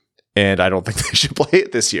 And I don't think they should play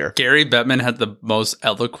it this year. Gary Bettman had the most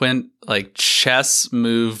eloquent, chess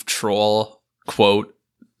move troll quote,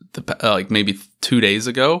 maybe 2 days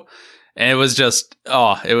ago. And it was just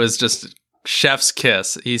chef's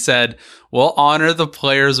kiss. He said, "We'll honor the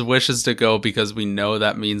players' wishes to go because we know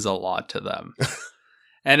that means a lot to them."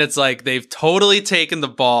 And it's like they've totally taken the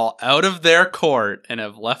ball out of their court and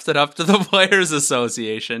have left it up to the Players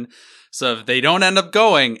Association. So if they don't end up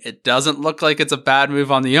going, it doesn't look like it's a bad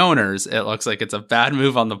move on the owners. It looks like it's a bad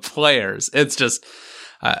move on the players. It's just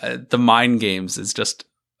the mind games is just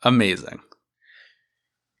amazing.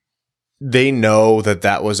 They know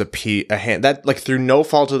that was a hand that, through no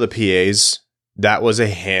fault of the PAs, that was a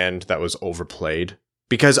hand that was overplayed.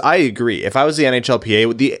 Because I agree, if I was the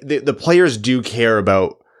NHLPA, the players do care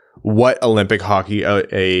about what Olympic hockey,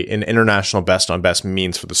 an international best on best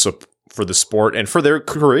means for the sport and for their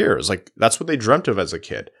careers. That's what they dreamt of as a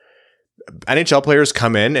kid. NHL players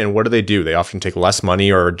come in, and what do? They often take less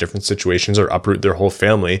money or different situations or uproot their whole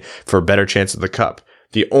family for a better chance at the cup.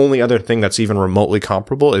 The only other thing that's even remotely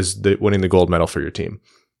comparable is winning the gold medal for your team.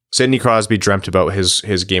 Sidney Crosby dreamt about his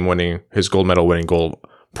gold medal winning goal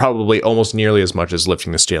probably almost nearly as much as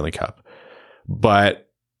lifting the Stanley Cup. But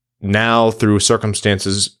now, through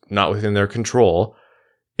circumstances not within their control,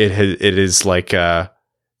 it is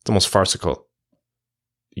it's almost farcical.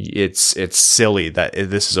 It's silly that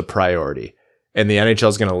this is a priority. And the NHL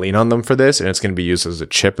is going to lean on them for this, and it's going to be used as a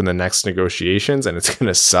chip in the next negotiations, and it's going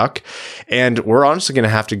to suck. And we're honestly going to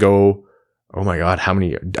have to go, oh my God,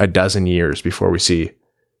 a dozen years before we see,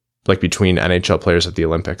 between NHL players at the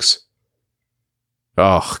Olympics.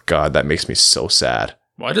 Oh God, that makes me so sad.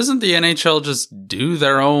 Why doesn't the NHL just do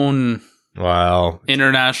their own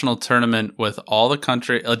international tournament with all the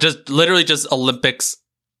country, just Olympics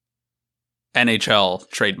NHL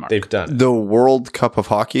trademark? They've done the World Cup of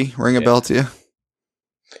Hockey. Ring a bell to you?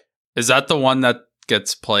 Is that the one that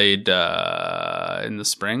gets played in the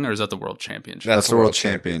spring, or is that the World Championships? That's the World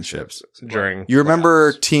Championships. You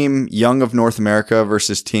remember Team Young of North America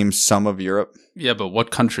versus Team Some of Europe? Yeah, but what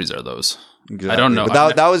countries are those? Exactly. I don't know.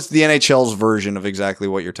 But that was the NHL's version of exactly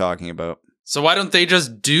what you're talking about. So why don't they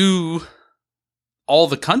just do all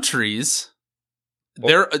the countries?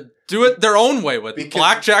 do it their own way with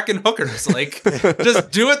blackjack and hookers. Like, just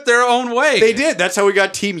do it their own way. They did. That's how we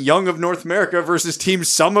got Team Young of North America versus Team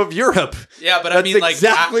Some of Europe. Yeah, but that's I mean, like,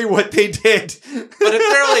 exactly what they did. But if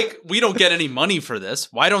they're like, we don't get any money for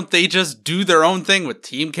this, why don't they just do their own thing with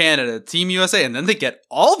Team Canada, Team USA, and then they get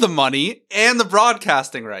all the money and the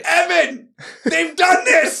broadcasting rights? Evan, they've done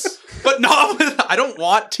this. But not with, I don't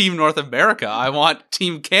want Team North America. I want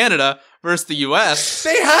Team Canada versus the US.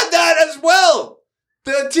 They had that as well.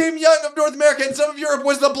 The Team Young of North America and Some of Europe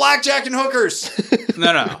was the blackjack and hookers.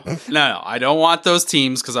 No. I don't want those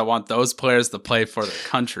teams because I want those players to play for their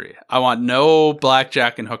country. I want no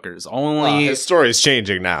blackjack and hookers. Only his story's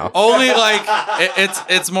changing now. Only like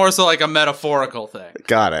it's more so like a metaphorical thing.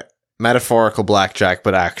 Got it. Metaphorical blackjack,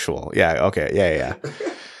 but actual. Yeah. Okay. Yeah.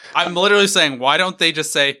 I'm literally saying, why don't they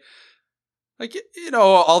just say, like, you know,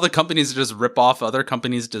 all the companies just rip off other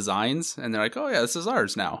companies' designs, and they're like, oh yeah, this is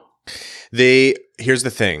ours now. Here's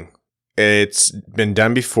the thing. It's been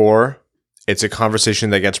done before. It's a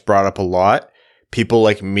conversation that gets brought up a lot. People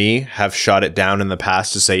like me have shot it down in the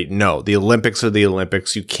past to say, no, the Olympics are the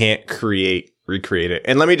Olympics. You can't recreate it.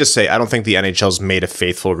 And let me just say, I don't think the NHL's made a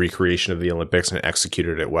faithful recreation of the Olympics and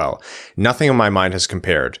executed it well. Nothing in my mind has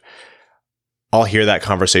compared. I'll hear that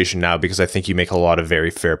conversation now because I think you make a lot of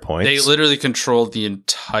very fair points. They literally controlled the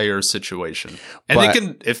entire situation. And they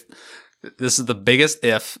can, if this is the biggest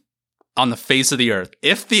if on the face of the earth,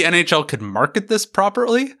 if the NHL could market this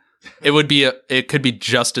properly, it could be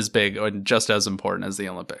just as big and just as important as the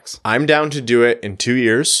Olympics. I'm down to do it in 2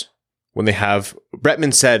 years when they have,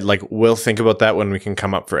 Bretman said, like, we'll think about that when we can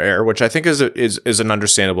come up for air, which I think is an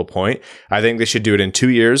understandable point. I think they should do it in 2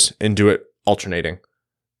 years and do it alternating.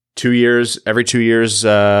 2 years, every 2 years,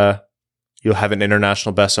 you'll have an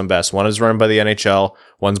international best on best. One is run by the NHL.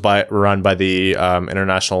 One's run by the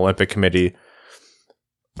International Olympic Committee.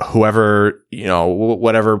 Whoever, you know,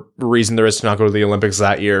 whatever reason there is to not go to the Olympics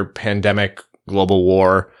that year, pandemic, global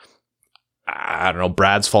war, I don't know,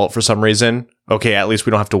 Brad's fault for some reason. Okay, at least we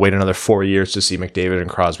don't have to wait another 4 years to see McDavid and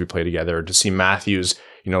Crosby play together, or to see Matthews,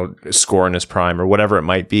 you know, score in his prime, or whatever it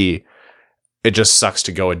might be. It just sucks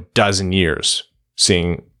to go a dozen years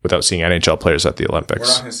without seeing NHL players at the Olympics.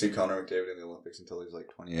 We're not going to see Connor McDavid in the Olympics until he's like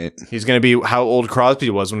 28. He's going to be how old Crosby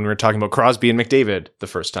was when we were talking about Crosby and McDavid the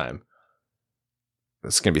first time.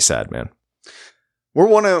 It's going to be sad, man. We're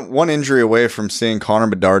one injury away from seeing Connor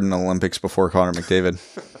Bedard in the Olympics before Connor McDavid.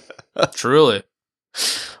 Truly.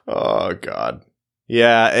 Oh, God.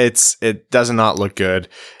 Yeah, it does not look good.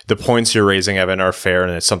 The points you're raising, Evan, are fair,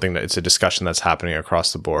 and it's a discussion that's happening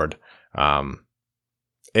across the board.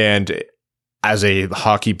 And as a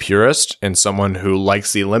hockey purist and someone who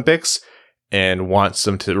likes the Olympics and wants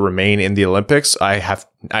them to remain in the Olympics,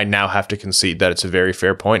 I now have to concede that it's a very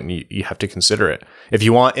fair point, and you have to consider it. If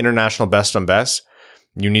you want international best on best,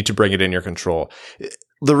 you need to bring it in your control.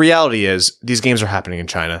 The reality is these games are happening in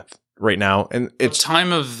China right now, and it's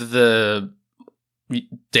time of the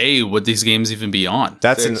day would these games even be on?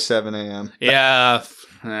 That's 7 a.m. Yeah.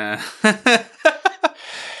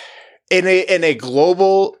 in a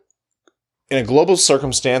global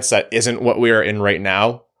circumstance that isn't what we are in right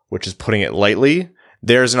now, which is putting it lightly,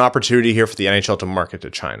 there's an opportunity here for the NHL to market to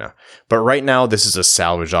China. But right now, this is a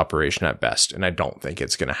salvage operation at best, and I don't think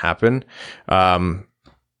it's going to happen.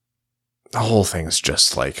 The whole thing is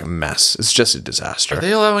just like a mess. It's just a disaster. Are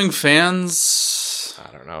they allowing fans?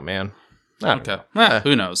 I don't know, man. Okay.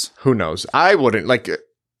 Who knows? Who knows? I wouldn't, like,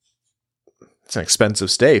 it's an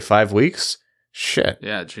expensive stay. 5 weeks? Shit.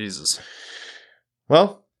 Yeah, Jesus.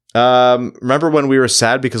 Well, remember when we were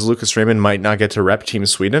sad because Lucas Raymond might not get to rep Team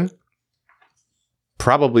Sweden?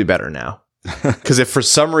 Probably better now. Because if for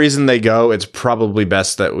some reason they go, it's probably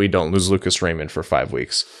best that we don't lose Lucas Raymond for 5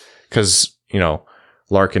 weeks. Because, you know,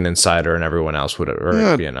 Larkin and Seider and everyone else would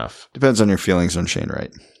be enough. Depends on your feelings on Shane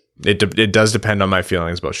Wright. It does depend on my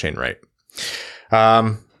feelings about Shane Wright.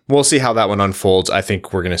 We'll see how that one unfolds. I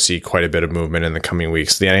think we're going to see quite a bit of movement in the coming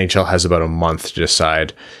weeks. The NHL has about a month to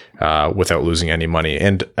decide without losing any money.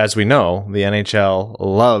 And as we know, the NHL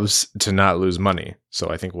loves to not lose money. So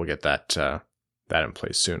I think we'll get that in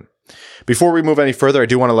place soon. Before we move any further, I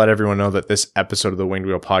do want to let everyone know that this episode of the Winged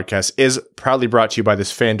Wheel Podcast is proudly brought to you by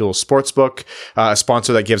this FanDuel Sportsbook, a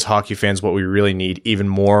sponsor that gives hockey fans what we really need, even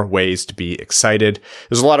more ways to be excited.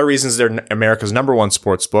 There's a lot of reasons they're America's #1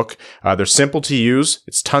 sportsbook. They're simple to use.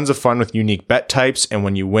 It's tons of fun with unique bet types, and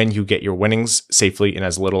when you win, you get your winnings safely in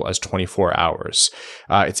as little as 24 hours.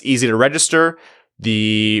 It's easy to register.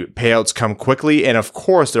 The payouts come quickly, and of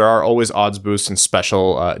course, there are always odds boosts and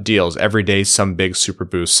special deals. Every day, some big super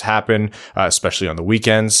boosts happen, especially on the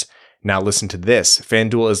weekends. Now listen to this.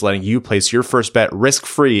 FanDuel is letting you place your first bet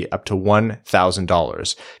risk-free up to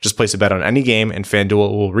 $1,000. Just place a bet on any game and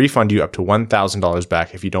FanDuel will refund you up to $1,000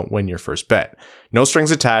 back if you don't win your first bet. No strings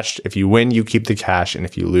attached. If you win, you keep the cash, and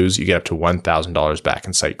if you lose, you get up to $1,000 back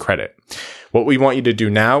in site credit. What we want you to do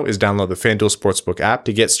now is download the FanDuel Sportsbook app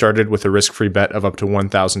to get started with a risk-free bet of up to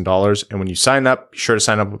 $1,000. And when you sign up, be sure to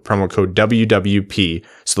sign up with promo code WWP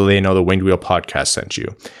so they know the Winged Wheel podcast sent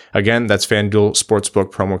you. Again, that's FanDuel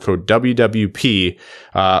Sportsbook promo code WWP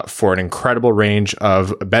for an incredible range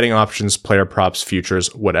of betting options, player props,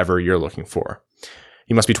 futures, whatever you're looking for.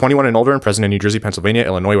 You must be 21 and older and present in New Jersey, Pennsylvania,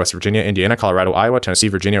 Illinois, West Virginia, Indiana, Colorado, Iowa, Tennessee,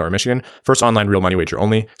 Virginia, or Michigan. First online real money wager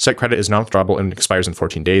only. Site credit is non-withdrawable and expires in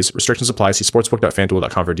 14 days. Restrictions apply. See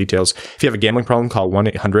sportsbook.fanduel.com for details. If you have a gambling problem, call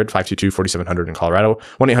 1-800-522-4700 in Colorado,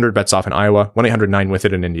 1-800-BETS-OFF in Iowa,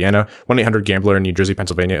 1-800-9-WITH-IT in Indiana, 1-800-GAMBLER in New Jersey,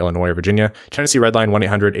 Pennsylvania, Illinois, or Virginia. Tennessee Redline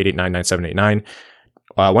 1-800-889-9789.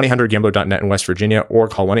 1-800-GAMBLER.net in West Virginia, or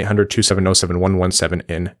call 1-800-270-7117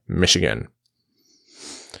 in Michigan.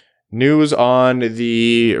 News on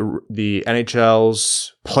the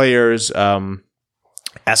NHL's players'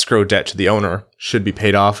 escrow debt to the owner should be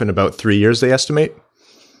paid off in about 3 years, they estimate.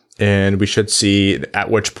 And we should see at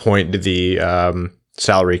which point the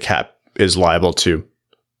salary cap is liable to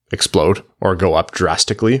explode or go up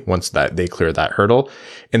drastically once that they clear that hurdle.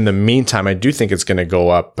 In the meantime, I do think it's going to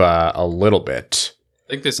go up a little bit.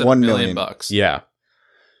 I think they said $1 million. Yeah.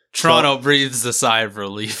 Toronto breathes a sigh of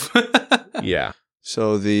relief. Yeah.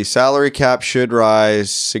 So the salary cap should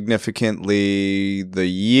rise significantly the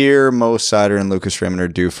year Moritz Seider and Lucas Raymond are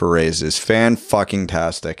due for raises.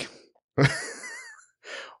 Fan-fucking-tastic.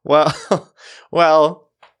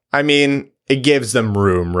 Well, I mean, it gives them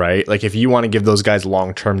room, right? Like, if you want to give those guys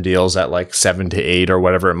long-term deals at like 7 to 8 or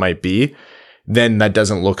whatever it might be, then that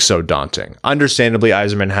doesn't look so daunting. Understandably,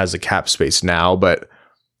 Yzerman has the cap space now, but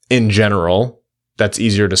in general, that's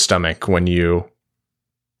easier to stomach when you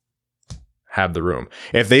have the room.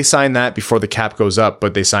 If they sign that before the cap goes up,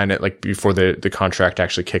 but they sign it like before the contract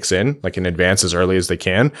actually kicks in, like in advance as early as they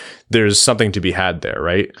can, there's something to be had there,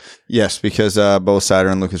 right? Yes, because both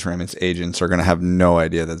Seider and Lucas Raymond's agents are going to have no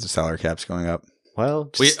idea that the salary cap's going up.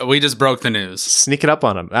 Well, we just broke the news. Sneak it up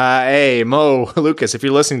on them. Hey, Mo, Lucas, if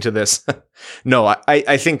you're listening to this, no,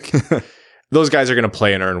 I think those guys are going to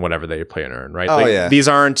play and earn whatever they play and earn, right? Oh, like, yeah. These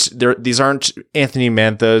aren't Anthony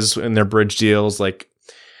Manthas in their bridge deals. Like,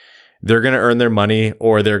 they're going to earn their money,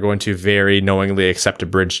 or they're going to very knowingly accept a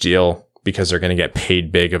bridge deal because they're going to get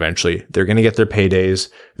paid big eventually. They're going to get their paydays.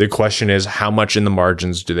 The question is, how much in the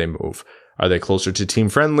margins do they move? Are they closer to team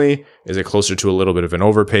friendly? Is it closer to a little bit of an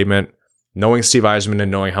overpayment? Knowing Steve Yzerman and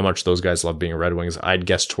knowing how much those guys love being Red Wings, I'd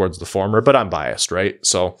guess towards the former, but I'm biased, right?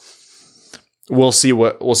 So we'll see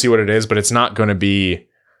what it is, but it's not going to be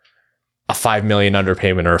a $5 million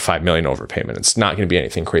underpayment or a $5 million overpayment. It's not going to be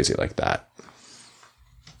anything crazy like that.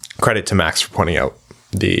 Credit to Max for pointing out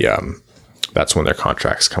that's when their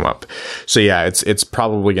contracts come up. So yeah, it's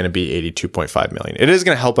probably going to be $82.5 million. It is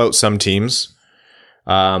going to help out some teams,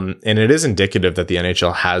 and it is indicative that the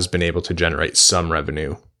NHL has been able to generate some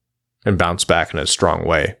revenue and bounce back in a strong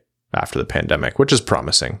way after the pandemic, which is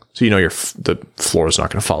promising. So the floor is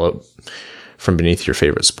not going to fall out from beneath your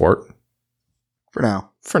favorite sport For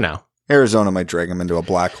now. Arizona might drag them into a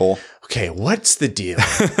black hole. Okay, what's the deal?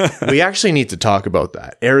 We actually need to talk about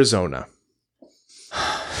that. Arizona.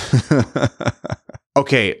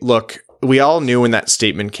 Okay, look, we all knew when that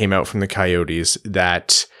statement came out from the Coyotes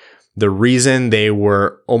that the reason they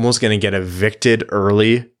were almost going to get evicted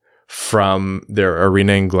early from their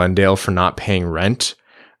arena in Glendale for not paying rent,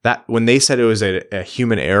 that when they said it was a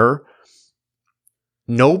human error,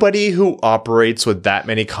 nobody who operates with that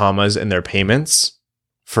many commas in their payments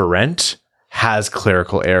for rent has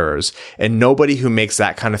clerical errors, and nobody who makes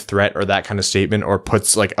that kind of threat or that kind of statement or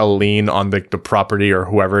puts like a lien on the property or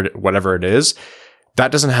whatever it is,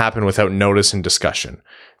 that doesn't happen without notice and discussion.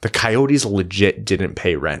 The Coyotes legit didn't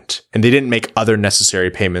pay rent, and they didn't make other necessary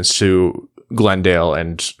payments to Glendale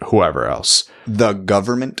and whoever else. The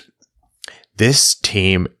government. This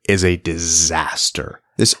team is a disaster.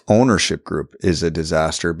 This ownership group is a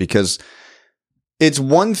disaster, because it's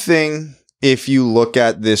one thing if you look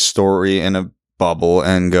at this story in a bubble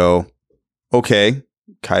and go, okay,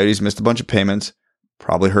 Coyotes missed a bunch of payments,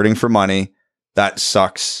 probably hurting for money. That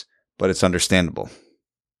sucks, but it's understandable.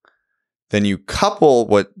 Then you couple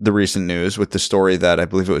what the recent news with the story that I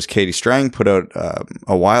believe it was Katie Strang put out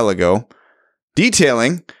a while ago,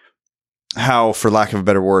 detailing how, for lack of a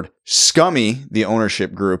better word, scummy the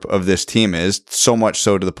ownership group of this team is, so much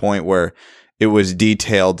so to the point where it was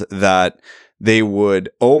detailed that they would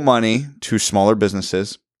owe money to smaller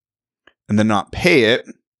businesses and then not pay it,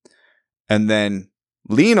 and then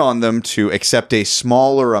lean on them to accept a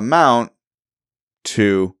smaller amount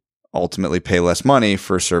to ultimately pay less money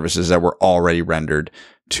for services that were already rendered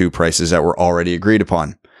to prices that were already agreed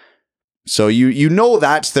upon. So you know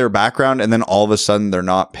that's their background, and then all of a sudden they're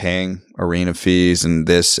not paying arena fees and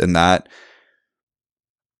this and that.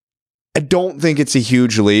 I don't think it's a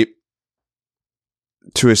huge leap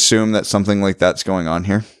to assume that something like that's going on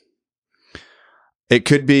here. It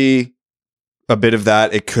could be a bit of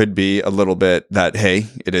that. It could be a little bit that, hey,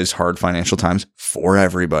 it is hard financial times for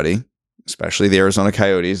everybody, especially the Arizona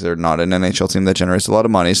Coyotes. They're not an NHL team that generates a lot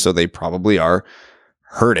of money, so they probably are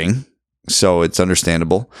hurting. So it's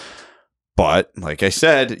understandable. But like I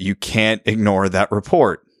said, you can't ignore that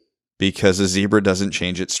report because a zebra doesn't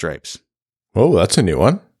change its stripes. Oh, that's a new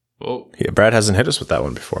one. Whoa. Yeah, Brad hasn't hit us with that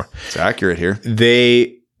one before. It's accurate here.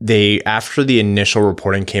 They after the initial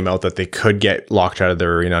reporting came out that they could get locked out of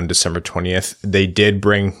their arena on December 20th, they did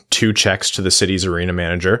bring 2 checks to the city's arena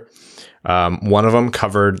manager. One of them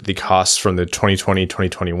covered the costs from the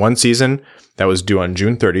 2020-2021 season that was due on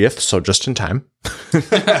June 30th, so just in time.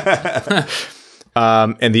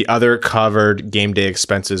 And the other covered game day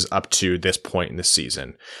expenses up to this point in the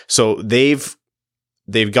season. So they've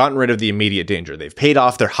gotten rid of the immediate danger. They've paid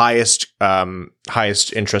off their highest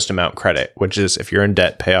interest amount credit, which is if you're in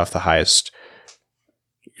debt, pay off the highest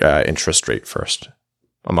interest rate first,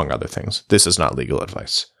 among other things. This is not legal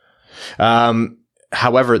advice.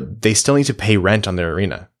 However, they still need to pay rent on their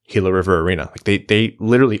arena, Gila River Arena. Like they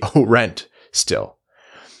literally owe rent still.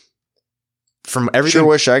 From everything, Sure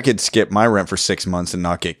wish I could skip my rent for 6 months and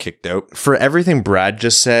not get kicked out. For everything Brad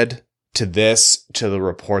just said, to this, to the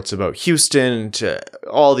reports about Houston, to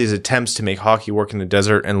all these attempts to make hockey work in the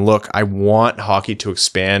desert. And look, I want hockey to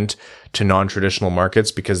expand to non-traditional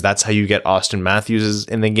markets because that's how you get Austin Matthews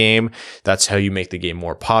in the game. That's how you make the game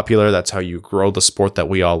more popular. That's how you grow the sport that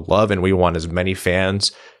we all love. And we want as many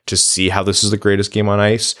fans to see how this is the greatest game on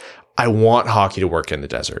ice. I want hockey to work in the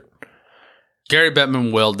desert. Gary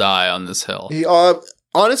Bettman will die on this hill.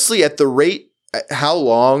 Honestly, at the rate, how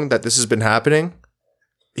long that this has been happening,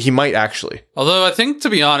 he might actually. Although I think, to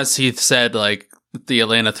be honest, he said like the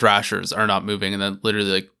Atlanta Thrashers are not moving, and then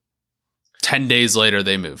literally like 10 days later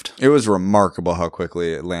they moved. It was remarkable how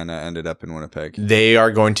quickly Atlanta ended up in Winnipeg. They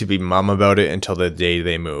are going to be mum about it until the day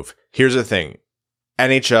they move. Here's the thing.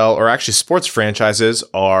 NHL, or actually sports franchises,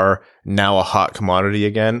 are now a hot commodity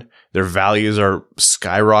again. Their values are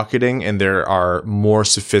skyrocketing, and there are more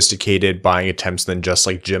sophisticated buying attempts than just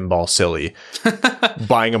like Jim Ball Silly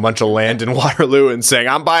buying a bunch of land in Waterloo and saying,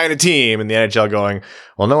 I'm buying a team. And the NHL going,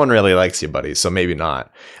 well, no one really likes you, buddy, so maybe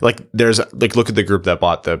not. Like, there's like, look at the group that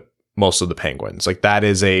bought most of the Penguins. Like, that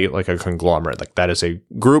is a conglomerate. Like, that is a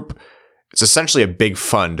group. It's essentially a big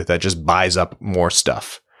fund that just buys up more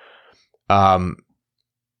stuff.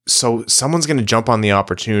 So someone's going to jump on the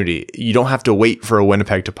opportunity. You don't have to wait for a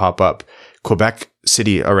Winnipeg to pop up. Quebec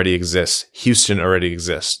City already exists. Houston already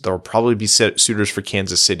exists. There will probably be suitors for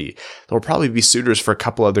Kansas City. There will probably be suitors for a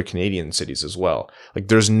couple other Canadian cities as well. Like,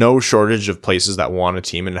 there's no shortage of places that want a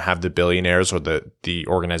team and have the billionaires or the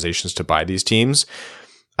organizations to buy these teams.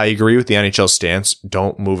 I agree with the NHL stance.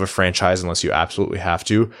 Don't move a franchise unless you absolutely have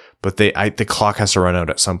to. But the clock has to run out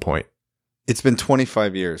at some point. It's been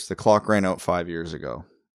 25 years. The clock ran out 5 years ago.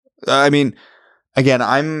 I mean, again,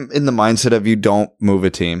 I'm in the mindset of you don't move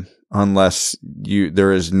a team unless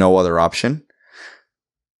there is no other option.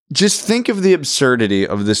 Just think of the absurdity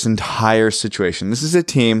of this entire situation. This is a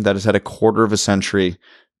team that has had a quarter of a century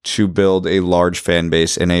to build a large fan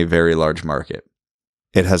base in a very large market.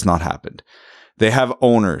 It has not happened. They have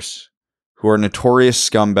owners who are notorious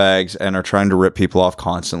scumbags and are trying to rip people off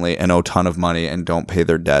constantly and owe a ton of money and don't pay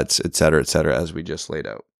their debts, et cetera, as we just laid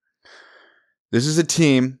out. This is a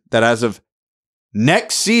team that as of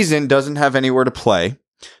next season doesn't have anywhere to play.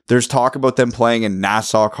 There's talk about them playing in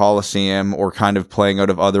Nassau Coliseum or kind of playing out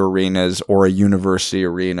of other arenas or a university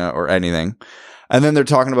arena or anything. And then they're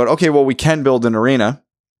talking about, okay, well, we can build an arena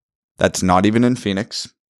that's not even in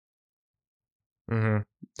Phoenix. Mm-hmm.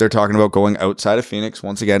 They're talking about going outside of Phoenix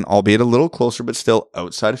once again, albeit a little closer, but still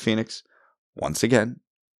outside of Phoenix once again.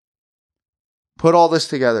 Put all this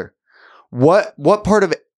together. What part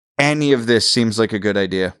of any of this seems like a good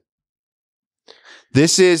idea?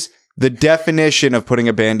 This is the definition of putting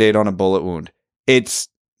a Band-Aid on a bullet wound. It's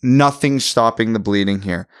nothing stopping the bleeding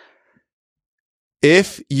here.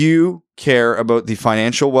 If you care about the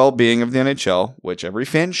financial well-being of the NHL, which every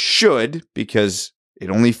fan should, because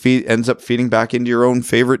it only ends up feeding back into your own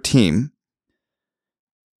favorite team,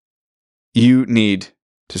 you need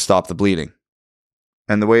to stop the bleeding.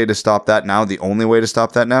 And the way to stop that now, the only way to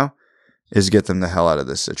stop that now, is get them the hell out of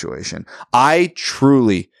this situation. I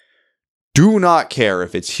truly do not care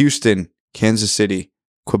if it's Houston, Kansas City,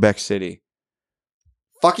 Quebec City,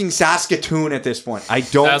 fucking Saskatoon at this point. I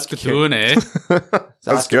don't Saskatoon, care.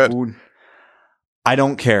 That's good. I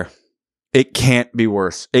don't care. It can't be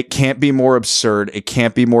worse. It can't be more absurd. It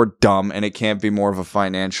can't be more dumb, and it can't be more of a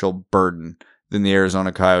financial burden than the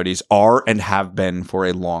Arizona Coyotes are and have been for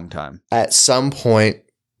a long time. At some point,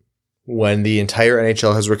 when the entire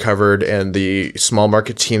NHL has recovered and the small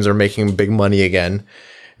market teams are making big money again,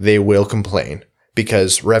 they will complain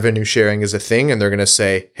because revenue sharing is a thing, and they're going to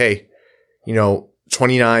say, hey,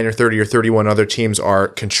 29 or 30 or 31 other teams are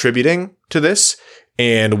contributing to this,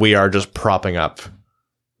 and we are just propping up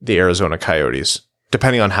the Arizona Coyotes,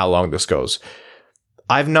 depending on how long this goes.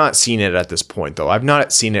 I've not seen it at this point, though. I've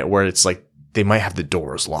not seen it where it's like they might have the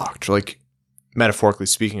doors locked, like metaphorically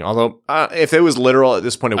speaking. Although, if it was literal at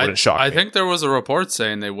this point, it wouldn't shock me. I think there was a report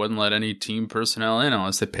saying they wouldn't let any team personnel in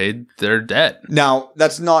unless they paid their debt. Now,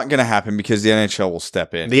 that's not going to happen because the NHL will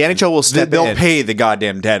step in. The NHL will step in. They'll pay the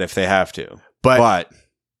goddamn debt if they have to. But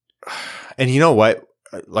and you know what?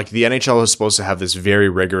 Like, the NHL is supposed to have this very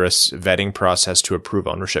rigorous vetting process to approve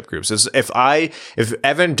ownership groups. If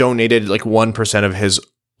Evan donated like 1% of his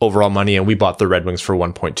overall money and we bought the Red Wings for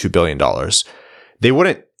 $1.2 billion,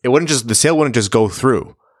 the sale wouldn't just go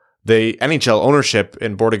through. The NHL ownership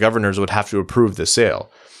and board of governors would have to approve the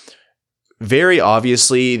sale. Very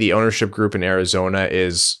obviously, the ownership group in Arizona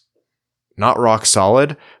is not rock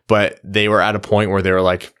solid, but they were at a point where they were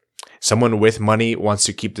like, someone with money wants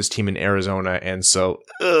to keep this team in Arizona, and so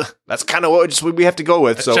that's kind of what we have to go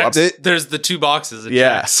with. So there's the two boxes.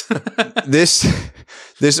 Yes,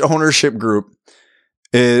 this ownership group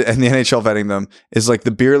and the NHL vetting them is like the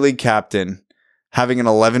beer league captain having an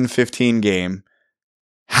 11-15 game.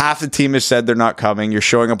 Half the team has said they're not coming. You're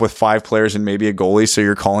showing up with 5 players and maybe a goalie, so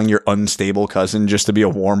you're calling your unstable cousin just to be a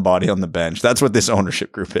warm body on the bench. That's what this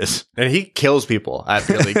ownership group is. And he kills people at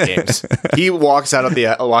beer league games. He walks out on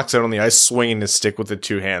the ice swinging his stick with the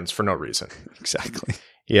 2 hands for no reason. Exactly.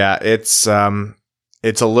 Yeah, it's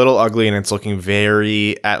a little ugly, and it's looking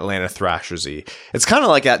very Atlanta Thrashers-y. It's kind of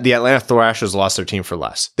like the Atlanta Thrashers lost their team for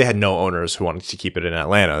less. They had no owners who wanted to keep it in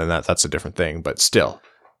Atlanta, and that's a different thing, but still.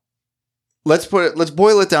 Let's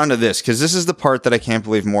boil it down to this, because this is the part that I can't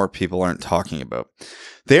believe more people aren't talking about.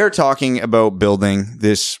 They are talking about building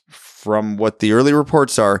this, from what the early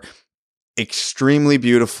reports are, extremely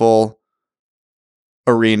beautiful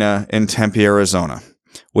arena in Tempe, Arizona,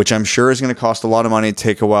 which I'm sure is going to cost a lot of money,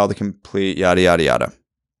 take a while to complete, yada, yada, yada.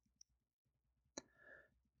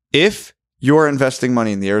 If you're investing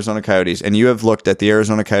money in the Arizona Coyotes and you have looked at the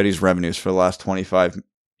Arizona Coyotes revenues for the last 25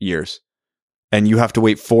 years, and you have to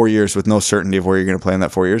wait 4 years with no certainty of where you're going to play in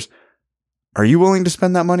that 4 years, are you willing to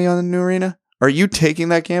spend that money on a new arena? Are you taking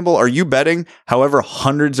that gamble? Are you betting however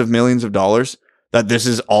hundreds of millions of dollars that this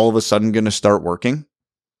is all of a sudden going to start working?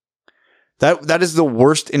 That is the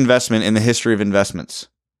worst investment in the history of investments.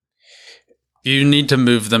 You need to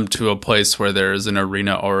move them to a place where there is an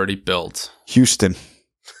arena already built. Houston.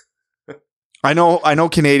 I know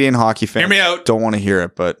Canadian hockey fans hear me out. Don't want to hear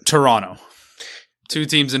it, but Toronto. 2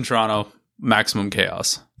 teams in Toronto. Maximum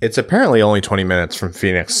chaos. It's apparently only 20 minutes from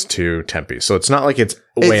Phoenix to Tempe, so it's not like it's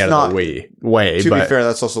way out of the way. To be fair,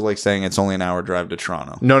 that's also like saying it's only an hour drive to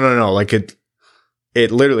Toronto. No. Like it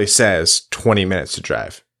literally says 20 minutes to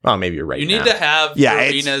drive. Oh, maybe you're right. You need to have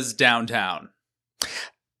arenas downtown.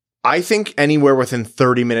 I think anywhere within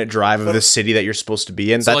 30-minute drive of the city that you're supposed to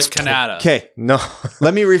be in. So that's like Canada. Okay, no.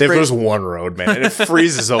 Let me rephrase. There's one road, man, and it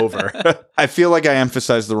freezes over. I feel like I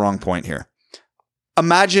emphasized the wrong point here.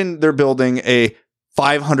 Imagine they're building a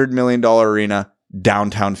 $500 million arena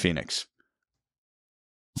downtown Phoenix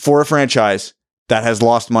for a franchise that has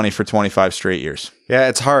lost money for 25 straight years. Yeah,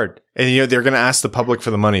 it's hard. And they're going to ask the public for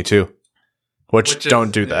the money too, which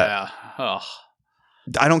don't do that. Yeah. Oh.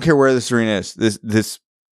 I don't care where this arena is.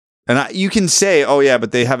 You can say, oh yeah,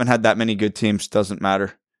 but they haven't had that many good teams. Doesn't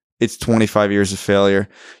matter. It's 25 years of failure.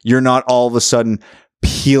 You're not all of a sudden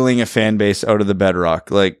peeling a fan base out of the bedrock.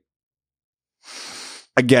 Like,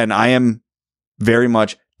 again, I am very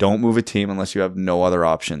much don't move a team unless you have no other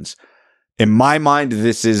options. In my mind,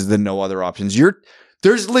 this is the no other options.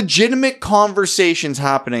 There's legitimate conversations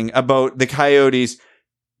happening about the Coyotes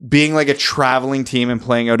being like a traveling team and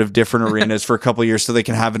playing out of different arenas for a couple of years so they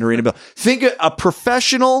can have an arena built. Think of a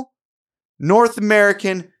professional North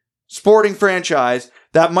American sporting franchise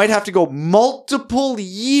that might have to go multiple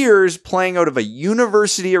years playing out of a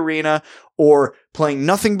university arena or playing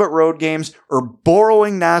nothing but road games or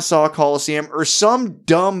borrowing Nassau Coliseum or some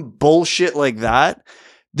dumb bullshit like that.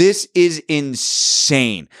 This is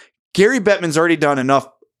insane. Gary Bettman's already done enough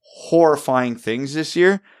horrifying things this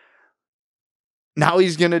year. now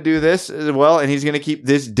he's going to do this as well, and he's going to keep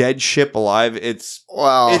this dead ship alive. It's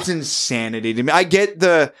insanity to me. I get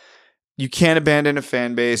you can't abandon a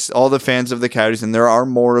fan base, all the fans of the Coyotes, and there are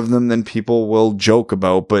more of them than people will joke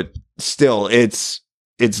about, but still, it's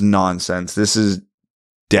nonsense. This is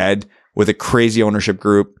dead with a crazy ownership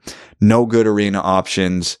group, no good arena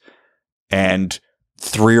options, and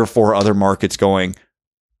 3 or 4 other markets going,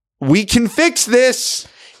 we can fix this.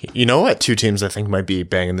 You know what? 2 teams I think might be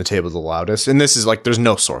banging the table the loudest, and this is like, there's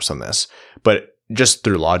no source on this, but just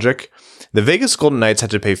through logic, the Vegas Golden Knights had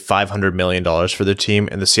to pay $500 million for their team,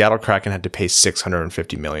 and the Seattle Kraken had to pay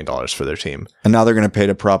 $650 million for their team. And now they're going to pay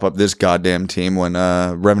to prop up this goddamn team when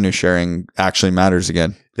revenue sharing actually matters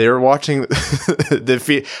again. They were watching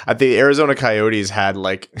the Arizona Coyotes had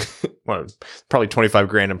like probably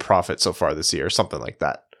 $25,000 in profit so far this year, something like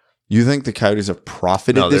that. You think the Coyotes have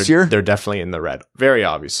profited this year? They're definitely in the red, very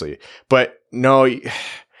obviously. But no,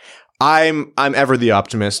 I'm ever the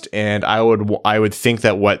optimist, and I would think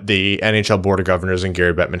that what the NHL Board of Governors and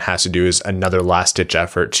Gary Bettman has to do is another last ditch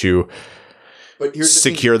effort to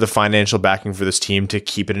secure the financial backing for this team to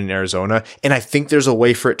keep it in Arizona. And I think there's a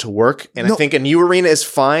way for it to work. And I think a new arena is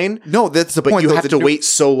fine. No, that's the point. But you have to wait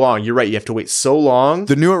so long. You're right. You have to wait so long.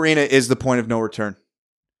 The new arena is the point of no return.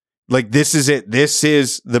 Like, this is it. This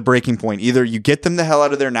is the breaking point. Either you get them the hell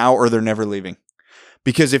out of there now or they're never leaving.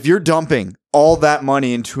 Because if you're dumping all that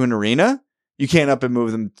money into an arena, you can't up and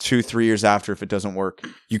move them 2-3 years after if it doesn't work.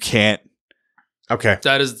 You can't. Okay.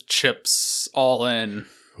 That is chips all in.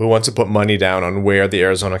 Who wants to put money down on where the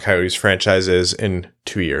Arizona Coyotes franchise is in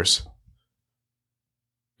 2 years?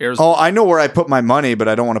 Oh, I know where I put my money, but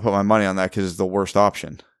I don't want to put my money on that because it's the worst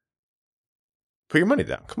option. Put your money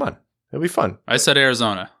down. Come on. It'll be fun. I said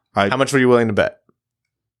Arizona. How much were you willing to bet?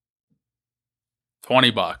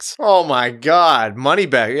 $20. Oh my God. Money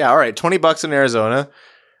back. Yeah. All right. $20 in Arizona.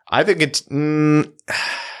 I think it's, where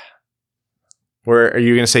are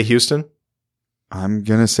you going to say Houston? I'm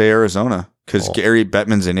going to say Arizona because Gary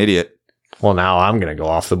Bettman's an idiot. Well, now I'm going to go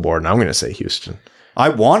off the board and I'm going to say Houston. I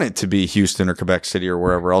want it to be Houston or Quebec City or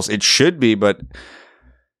wherever else. It should be, but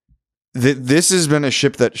this has been a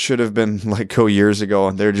ship that should have been let go years ago,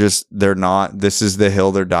 and they're not. This is the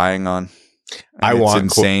hill they're dying on. It's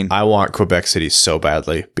insane. I want Quebec City so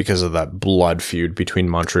badly because of that blood feud between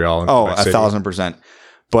Montreal and Quebec City. 1,000%.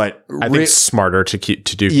 But I think it's smarter to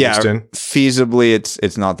do Houston. Feasibly,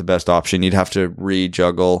 it's not the best option. You'd have to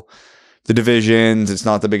rejuggle the divisions. It's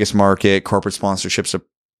not the biggest market. Corporate sponsorship's a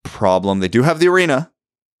problem. They do have the arena,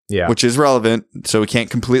 which is relevant, so we can't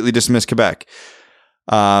completely dismiss Quebec.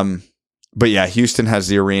 But yeah, Houston has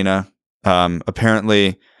the arena.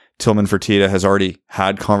 Apparently, Tillman Fertitta has already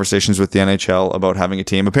had conversations with the NHL about having a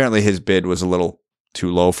team. Apparently, his bid was a little too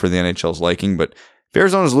low for the NHL's liking, but if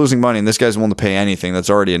Arizona's losing money and this guy's willing to pay anything, that's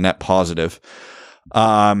already a net positive.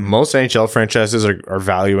 Most NHL franchises are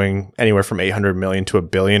valuing anywhere from $800 million to $1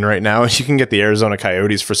 billion right now. You can get the Arizona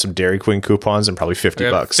Coyotes for some Dairy Queen coupons and probably $50.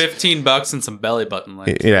 $15 and some belly button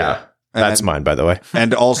links. Yeah. That's mine, by the way.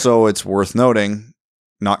 And also, it's worth noting,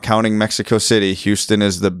 not counting Mexico City, Houston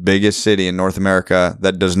is the biggest city in North America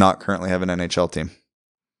that does not currently have an NHL team.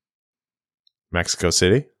 Mexico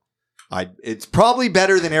City? It's probably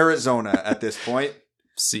better than Arizona at this point.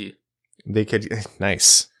 See. They could.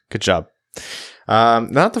 Nice. Good job.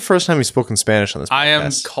 Not the first time you've spoken Spanish on this podcast. I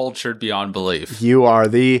am cultured beyond belief. You are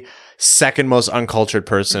the second most uncultured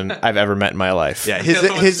person I've ever met in my life. Yeah,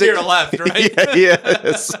 his here to left, right?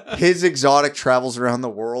 Yes. His exotic travels around the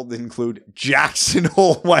world include Jackson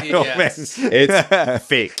Hole, Wyoming. Yes. It's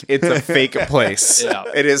fake. It's a fake place. Yeah.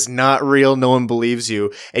 It is not real. No one believes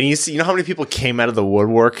you. And you know how many people came out of the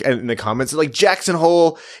woodwork and in the comments like, Jackson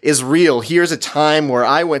Hole is real. Here's a time where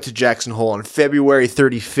I went to Jackson Hole on February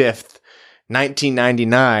 35th.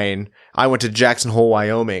 1999, I went to Jackson Hole,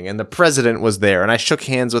 Wyoming, and the president was there, and I shook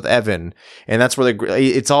hands with Evan, and that's where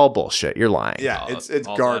it's all bullshit. You're lying. Yeah, it's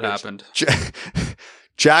all garbage. That happened.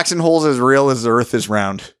 Jackson Hole's as real as the Earth is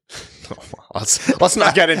round. Let's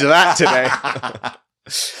not get into that today.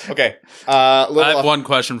 Okay. I have one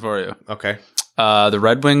question for you. Okay. The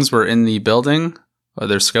Red Wings were in the building, or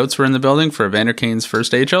their scouts were in the building for Evander Kane's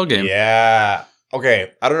first AHL game. Yeah.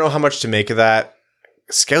 Okay. I don't know how much to make of that.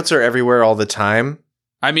 Scouts are everywhere all the time.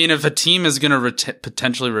 I mean, if a team is going to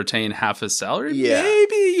potentially retain half his salary,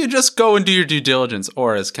 maybe you just go and do your due diligence.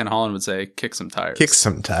 Or as Ken Holland would say, kick some tires. Kick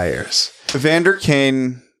some tires. Evander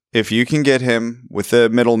Kane, if you can get him with a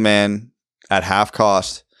middleman at half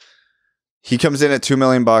cost, he comes in at $2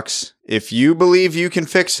 million. If you believe you can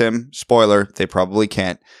fix him, spoiler, they probably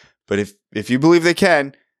can't. But if you believe they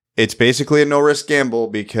can, it's basically a no-risk gamble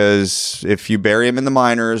because if you bury him in the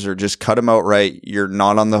minors or just cut him outright, you're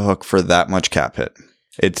not on the hook for that much cap hit.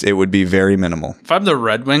 It would be very minimal. If I'm the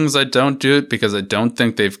Red Wings, I don't do it because I don't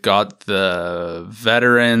think they've got the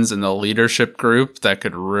veterans and the leadership group that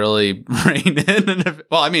could really rein in.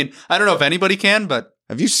 Well, I mean, I don't know if anybody can, but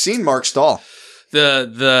have you seen Mark Stahl? Well,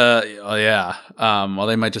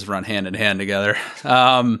 they might just run hand in hand together.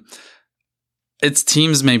 It's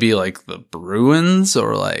teams maybe like the Bruins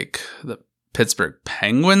or like the Pittsburgh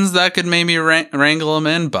Penguins that could maybe wrangle them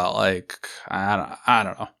in, but like I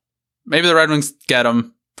don't know. Maybe the Red Wings get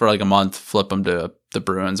him for like a month, flip them to the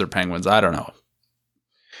Bruins or Penguins. I don't know.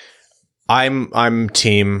 I'm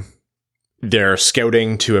team. They're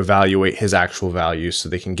scouting to evaluate his actual value so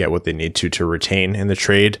they can get what they need to retain in the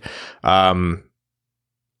trade. I've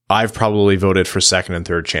probably voted for second and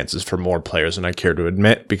third chances for more players than I care to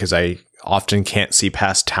admit because I often can't see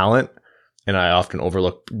past talent and I often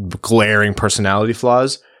overlook glaring personality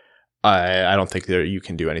flaws. I don't think that you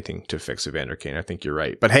can do anything to fix Evander Kane. I think you're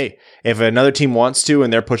right. But hey, if another team wants to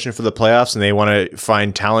and they're pushing for the playoffs and they want to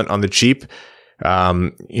find talent on the cheap,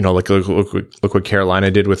 look what Carolina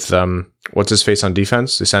did with what's his face on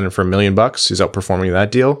defense. They signed him for $1 million. He's outperforming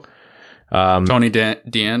that deal. Tony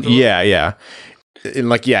DeAngelo. Yeah.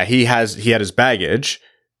 And he had his baggage,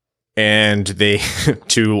 and they,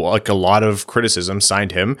 to like a lot of criticism,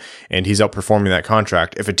 signed him, and he's outperforming that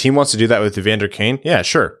contract. If a team wants to do that with Evander Kane, yeah,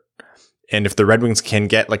 sure. And if the Red Wings can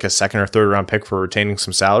get like a second or third round pick for retaining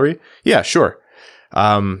some salary, yeah, sure.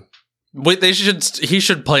 Wait, he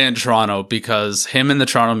should play in Toronto because him in the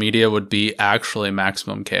Toronto media would be actually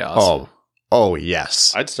maximum chaos. Oh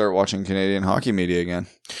yes. I'd start watching Canadian hockey media again.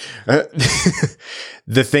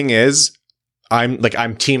 The thing is,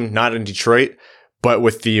 I'm team not in Detroit, but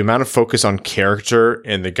with the amount of focus on character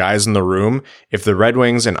and the guys in the room, if the Red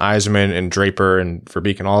Wings and Yzerman and Draper and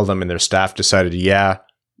Verbeek and all of them and their staff decided,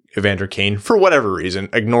 Evander Kane, for whatever reason,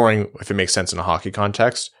 ignoring if it makes sense in a hockey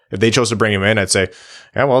context, if they chose to bring him in, I'd say,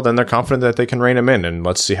 yeah, well, then they're confident that they can rein him in and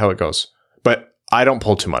let's see how it goes. But I don't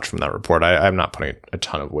pull too much from that report. I'm not putting a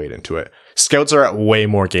ton of weight into it. Scouts are at way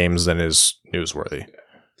more games than is newsworthy.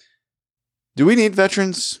 Do we need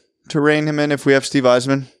veterans to rein him in if we have Steve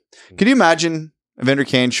Yzerman? Can you imagine Evander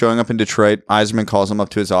Kane showing up in Detroit, Yzerman calls him up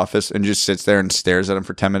to his office and just sits there and stares at him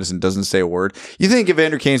for 10 minutes and doesn't say a word? You think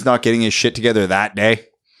Evander Kane's not getting his shit together that day?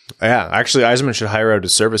 Yeah, actually, Yzerman should hire out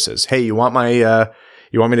his services. Hey, you want me to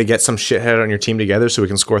get some shithead on your team together so we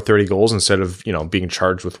can score 30 goals instead of, being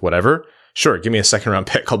charged with whatever? Sure, give me a second round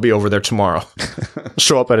pick. I'll be over there tomorrow.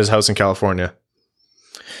 Show up at his house in California.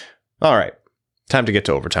 All right, time to get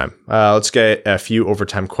to overtime. Let's get a few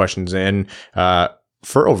overtime questions in.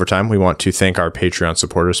 For overtime, we want to thank our Patreon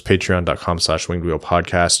supporters,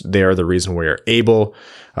 patreon.com/wingedwheelpodcast. They are the reason we are able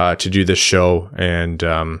to do this show and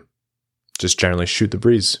just generally shoot the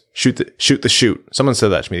breeze. Shoot the shoot. Someone said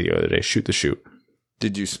that to me the other day. Shoot the shoot.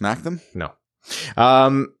 Did you smack them? No.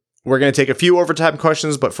 We're going to take a few overtime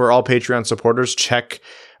questions, but for all Patreon supporters, check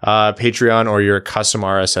Patreon or your custom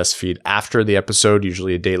RSS feed after the episode,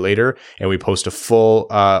 usually a day later, and we post a full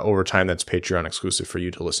overtime that's Patreon exclusive for you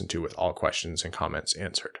to listen to with all questions and comments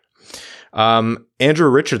answered. Andrew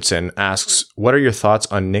Richardson asks, what are your thoughts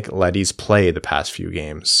on Nick Leddy's play the past few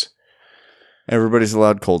games? Everybody's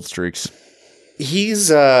allowed cold streaks. He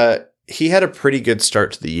had a pretty good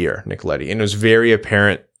start to the year, Nick Leddy, and it was very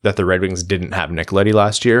apparent that the Red Wings didn't have Nick Leddy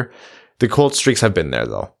last year. The cold streaks have been there,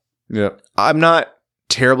 though. Yeah. I'm not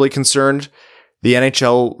terribly concerned. The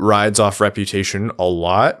NHL rides off reputation a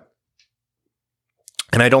lot,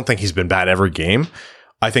 and I don't think he's been bad every game.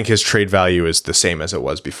 I think his trade value is the same as it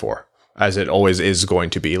was before, as it always is going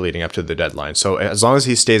to be leading up to the deadline. So as long as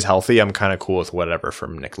he stays healthy, I'm kind of cool with whatever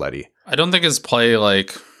from Nick Leddy. I don't think his play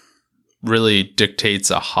really dictates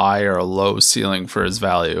a high or a low ceiling for his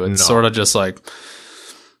value. It's sort of just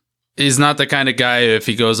he's not the kind of guy, if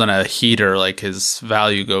he goes on a heater, his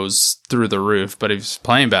value goes through the roof. But if he's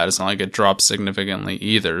playing bad, it's not like it drops significantly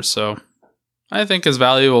either. So I think his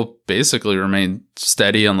value will basically remain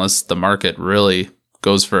steady unless the market really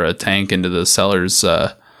goes for a tank into the seller's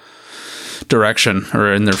direction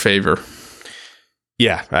or in their favor.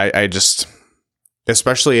 Yeah, I just,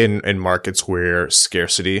 especially in markets where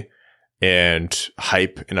scarcity and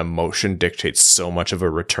hype and emotion dictates so much of a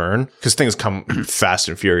return, because things come fast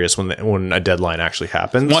and furious when a deadline actually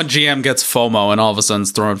happens. One GM gets FOMO and all of a sudden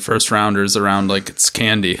is throwing first rounders around like it's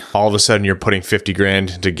candy. All of a sudden you're putting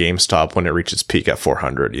 $50,000 into GameStop when it reaches peak at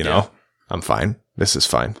 400, you know? Yeah. I'm fine. This is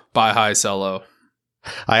fine. Buy high, sell low.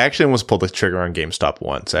 I actually almost pulled the trigger on GameStop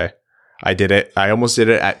once, I did it. I almost did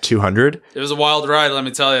it at 200. It was a wild ride, let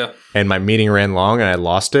me tell you. And my meeting ran long and I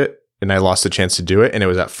lost it. and I lost the chance to do it, and it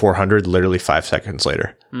was at 400 literally 5 seconds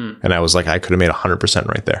later. And I was like, I could have made 100%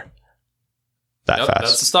 right there. That fast.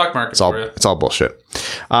 That's the stock market It's all, for you. it's all bullshit.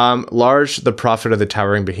 Large, the prophet of the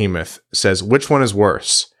towering behemoth, says, which one is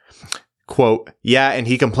worse? Quote, yeah, and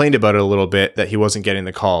he complained about it a little bit that he wasn't getting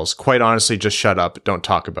the calls. Quite honestly, just shut up. Don't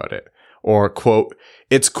talk about it. Or, quote,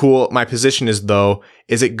 it's cool. My position is, though,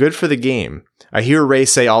 is it good for the game? I hear Ray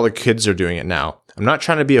say all the kids are doing it now. I'm not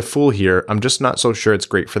trying to be a fool here. I'm just not so sure it's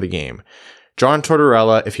great for the game. John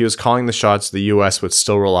Tortorella, if he was calling the shots, the U.S. would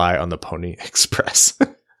still rely on the Pony Express.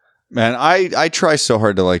 Man, I try so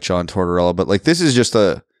hard to like John Tortorella, but like this is just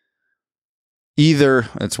either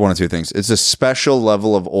it's one of two things. It's a special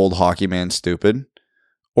level of old hockey man stupid,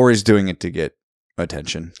 or he's doing it to get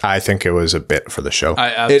attention. I think it was a bit for the show.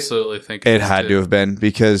 I absolutely think it had to have been,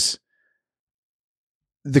 because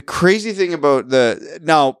the crazy thing about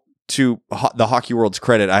to the hockey world's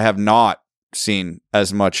credit, I have not seen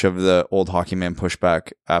as much of the old hockey man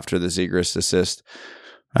pushback after the Zegras assist,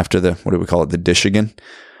 after the, what do we call it? The Dishigan.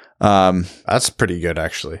 That's pretty good,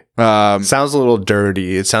 actually. Sounds a little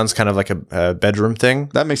dirty. It sounds kind of like a bedroom thing.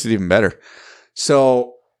 That makes it even better.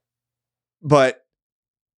 So, but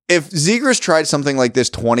if Zegras tried something like this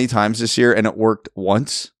 20 times this year and it worked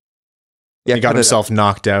once, he got himself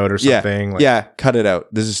knocked out or something. Cut it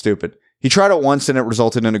out. This is stupid. He tried it once and it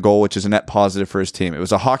resulted in a goal, which is a net positive for his team. It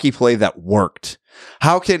was a hockey play that worked.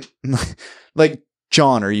 How can, like,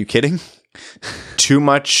 John, are you kidding? Too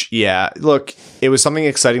much. Yeah. Look, it was something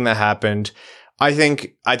exciting that happened. I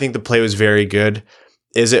think the play was very good.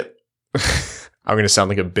 Is it? I'm going to sound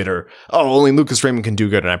like a bitter, only Lucas Raymond can do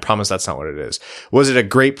good. And I promise that's not what it is. Was it a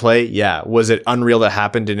great play? Yeah. Was it unreal that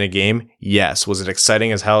happened in a game? Yes. Was it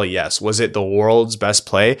exciting as hell? Yes. Was it the world's best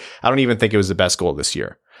play? I don't even think it was the best goal this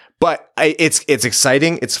year. But it's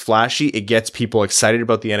exciting. It's flashy. It gets people excited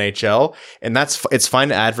about the NHL. And it's fine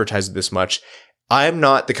to advertise it this much. I'm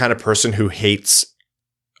not the kind of person who hates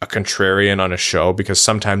a contrarian on a show, because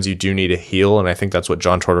sometimes you do need a heel. And I think that's what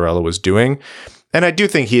John Tortorella was doing. And I do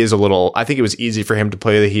think I think it was easy for him to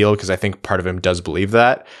play the heel, because I think part of him does believe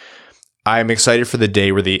that. I'm excited for the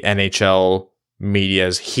day where the NHL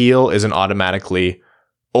media's heel isn't automatically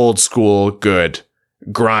old school, good,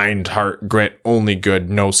 grind, heart, grit, only good,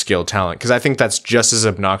 no skill, talent. Because I think that's just as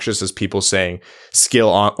obnoxious as people saying skill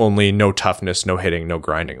only, no toughness, no hitting, no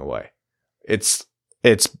grinding away. It's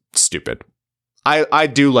stupid. I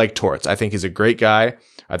do like Torts. I think he's a great guy.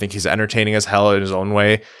 I think he's entertaining as hell in his own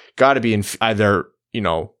way. Got to be either,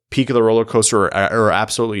 peak of the roller coaster or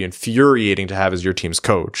absolutely infuriating to have as your team's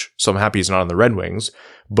coach. So I'm happy he's not on the Red Wings.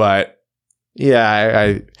 But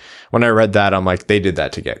yeah, when I read that, I'm like, they did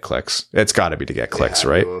that to get clicks. It's got to be to get clicks,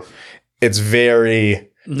 right? It's very...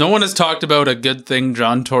 No one has talked about a good thing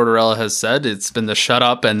John Tortorella has said. It's been the shut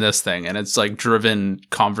up and this thing, and it's like driven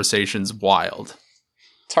conversations wild.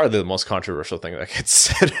 It's hardly the most controversial thing that gets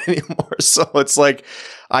said anymore. So it's like,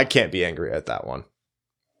 I can't be angry at that one.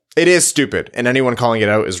 It is stupid, and anyone calling it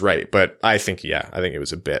out is right. But I think it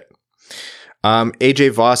was a bit.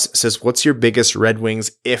 AJ Voss says, what's your biggest Red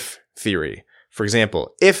Wings if theory? For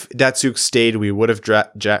example, if Datsuk stayed, we would have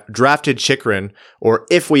drafted Chychrun, or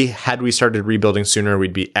if we started rebuilding sooner,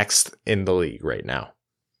 we'd be Xth in the league right now.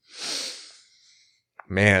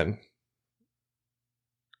 Man,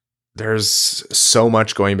 there's so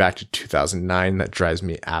much going back to 2009 that drives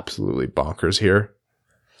me absolutely bonkers here.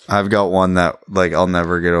 I've got one that I'll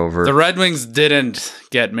never get over. The Red Wings didn't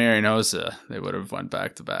get Marinosa. They would have went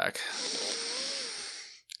back to back.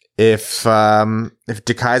 If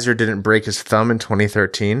DeKaiser didn't break his thumb in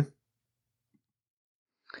 2013.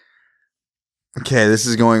 Okay, this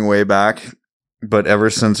is going way back, but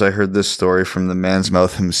ever since I heard this story from the man's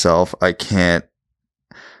mouth himself, I can't.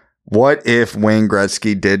 What if Wayne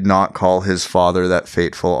Gretzky did not call his father that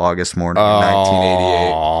fateful August morning in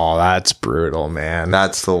 1988? Oh, that's brutal, man.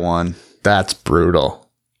 That's the one. That's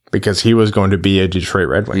brutal. Because he was going to be a Detroit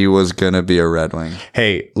Red Wing. He was going to be a Red Wing.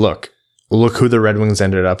 Hey, look who the Red Wings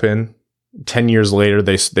ended up in. 10 years later,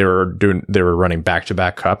 they were running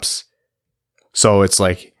back-to-back cups. So it's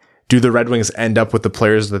like, do the Red Wings end up with the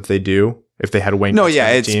players that they do if they had Wayne? No,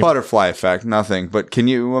 yeah, it's butterfly effect, nothing. But can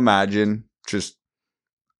you imagine just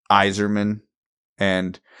Yzerman,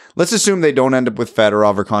 and let's assume they don't end up with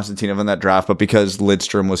Fedorov or Konstantinov in that draft, but because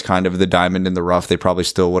Lidstrom was kind of the diamond in the rough, they probably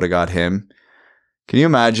still would have got him. Can you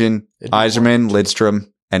imagine Yzerman,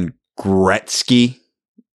 Lidstrom, and Gretzky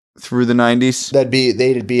through the 90s?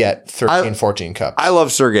 They'd be at 13, 14 cups. I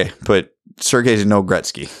love Sergei, but Sergei's no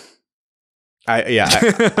Gretzky.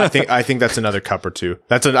 I think that's another cup or two.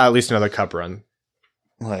 That's at least another cup run,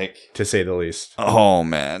 to say the least. Oh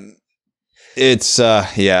man, it's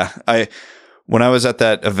When I was at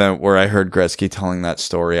that event where I heard Gretzky telling that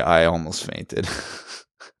story, I almost fainted.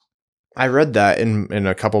 I read that in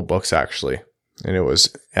a couple books, actually. And it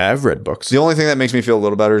was, I've read books. The only thing that makes me feel a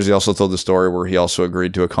little better is he also told the story where he also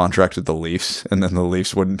agreed to a contract with the Leafs, and then the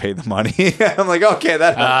Leafs wouldn't pay the money. I'm like, okay,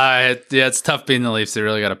 that helps. Yeah, it's tough being the Leafs. They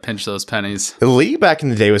really got to pinch those pennies. The league back in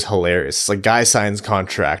the day was hilarious. Like, guy signs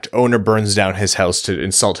contract, owner burns down his house to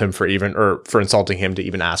insult him for insulting him to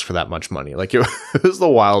even ask for that much money. Like, it was the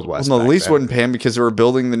Wild West. Well, no, the Leafs wouldn't pay him because they were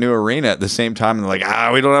building the new arena at the same time, and they're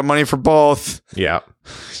like, we don't have money for both. Yeah.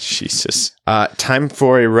 Jesus. Time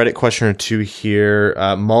for a Reddit question or two here.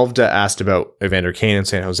 Mulvda asked about Evander Kane in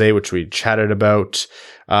San Jose, which we chatted about.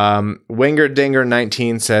 Winger Dinger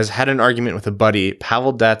 19 says, had an argument with a buddy,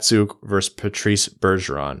 Pavel Datsyuk versus Patrice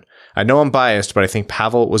Bergeron. I know I'm biased, but I think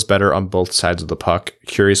Pavel was better on both sides of the puck.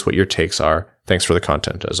 Curious what your takes are. Thanks for the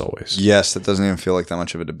content, as always. Yes, that doesn't even feel like that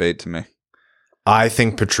much of a debate to me. I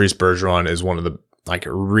think Patrice Bergeron is one of the, like,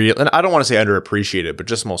 real, and I don't want to say underappreciated, but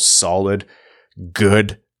just most solid,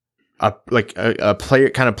 good, a player,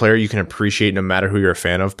 kind of player you can appreciate no matter who you're a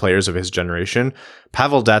fan of, players of his generation.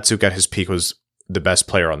 Pavel Datsyuk at his peak was the best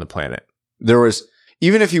player on the planet. There was,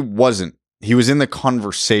 even if he wasn't, he was in the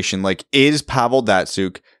conversation. Like, is Pavel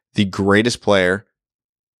Datsyuk the greatest player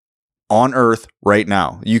on earth right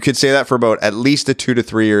now? You could say that for about at least a 2 to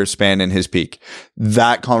 3 year span in his peak.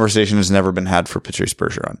 That conversation has never been had for Patrice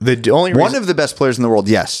Bergeron. One of the best players in the world,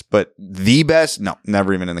 yes, but the best, no,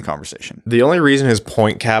 never even in the conversation. The only reason his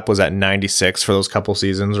point cap was at 96 for those couple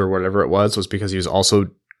seasons or whatever it was because he was also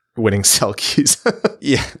winning Selkies.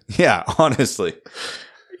 Yeah, honestly.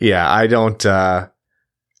 Yeah, I don't...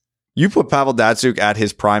 You put Pavel Datsyuk at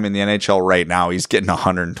his prime in the NHL right now, he's getting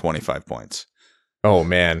 125 points. Oh,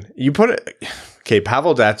 man. You put it... Okay,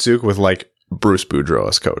 Pavel Datsyuk with, like, Bruce Boudreau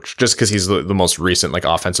as coach, just because he's the most recent, like,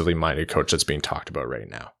 offensively minded coach that's being talked about right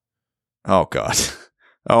now. Oh, God.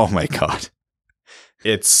 Oh, my God.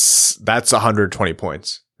 That's 120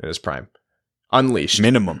 points in his prime. Unleashed.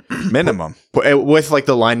 Minimum. With, like,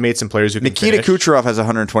 the line mates and players who can Nikita finish. Kucherov has a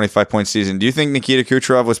 125-point season. Do you think Nikita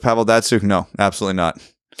Kucherov was Pavel Datsyuk? No, absolutely not.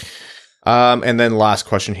 And then last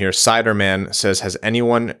question here. Seiderman says, has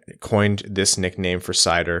anyone coined this nickname for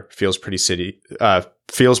Seider? Feels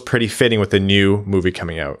pretty fitting with the new movie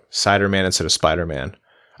coming out. Seiderman instead of Spider-Man.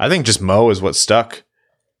 I think just Mo is what stuck.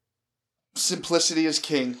 Simplicity is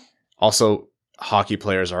king. Also, hockey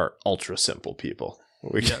players are ultra simple people.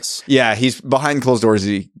 Yes. Yeah, he's behind closed doors.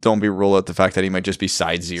 Don't rule out the fact that he might just be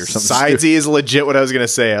Sidesy or something. Sidesy is legit what I was going to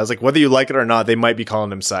say. I was like, whether you like it or not, they might be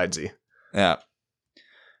calling him Sidesy. Yeah.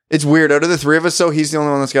 It's weird. Out of the three of us, though, he's the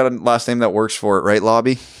only one that's got a last name that works for it, right,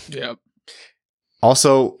 Lobby? Yep.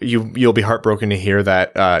 Also, you'll be heartbroken to hear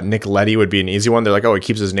that Nick Leddy would be an easy one. They're like, oh, he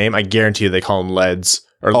keeps his name. I guarantee you they call him Leds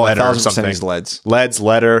or Letter or something. He's Leds. Leds,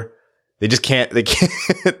 Letter. They just can't. They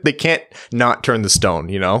can't not turn the stone.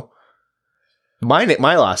 You know. My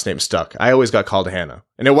last name stuck. I always got called Hannah,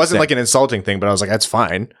 and it wasn't like an insulting thing, but I was like, that's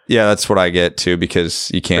fine. Yeah, that's what I get too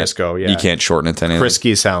because you can't. Crisco, yeah. You can't shorten it to anything.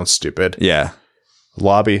 Frisky sounds stupid. Yeah.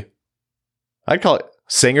 Lobby. I'd call it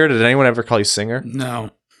Singer. Did anyone ever call you Singer? No.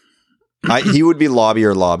 He would be Lobby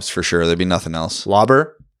or Lobs for sure. There'd be nothing else.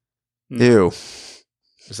 Lobber? Ew.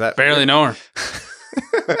 Is that barely know her?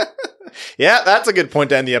 Yeah, that's a good point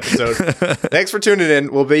to end the episode. Thanks for tuning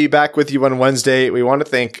in. We'll be back with you on Wednesday. We want to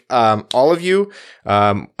thank all of you.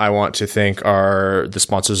 I want to thank the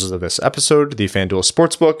sponsors of this episode, the FanDuel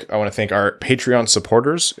Sportsbook. I want to thank our Patreon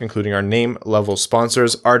supporters, including our name level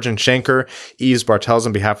sponsors, Arjun Shankar, Yves Bartels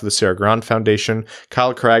on behalf of the Sarah Grand Foundation,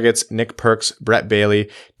 Kyle Kragetz, Nick Perks, Brett Bailey,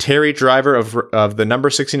 Terry Driver of the number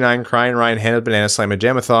 69 Crying Ryan Hannah Banana Slam and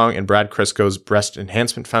Jamathon, and Brad Crisco's Breast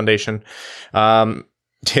Enhancement Foundation.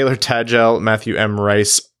 Taylor Tagel, Matthew M.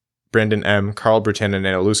 Rice, Brendan M., Carl Brutan and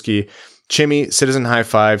Analuski, Chimmy, Citizen High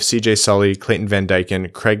Five, CJ Sully, Clayton Van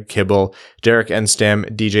Dyken, Craig Kibble, Derek Enstam,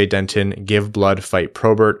 DJ Denton, Give Blood, Fight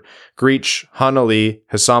Probert, Greach, Han Ali,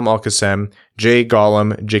 Hassam Al-Qassem, Jay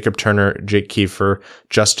Gollum, Jacob Turner, Jake Kiefer,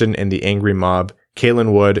 Justin and the Angry Mob,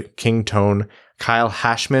 Kalen Wood, King Tone, Kyle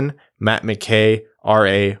Hashman, Matt McKay,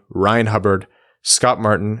 R.A., Ryan Hubbard, Scott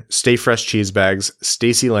Martin, Stay Fresh Cheese Bags,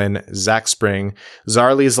 Stacy Lynn, Zach Spring,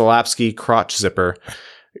 Zarly Zalapsky, Crotch Zipper,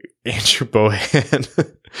 Andrew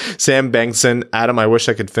Bohan, Sam Bengtson, Adam I Wish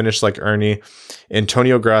I Could Finish Like Ernie,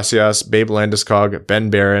 Antonio Gracias, Babe Landeskog, Ben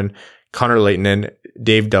Barron, Connor Leighton,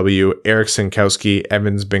 Dave W., Eric Sinkowski,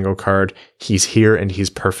 Evans Bingo Card, He's Here and He's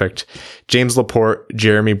Perfect, James Laporte,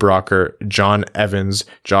 Jeremy Brocker, John Evans,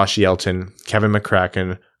 Josh Yelton, Kevin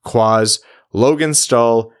McCracken, Quaz, Logan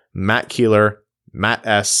Stull, Matt Keeler, Matt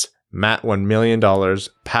S., Matt $1 million,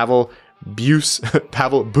 Pavel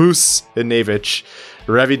Pavel Busanevich,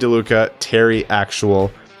 Revi DeLuca, Terry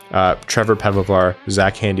Actual, Trevor Pevovar,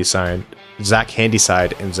 Zach Handyside,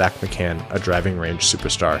 and Zach McCann, a driving range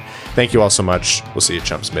superstar. Thank you all so much. We'll see you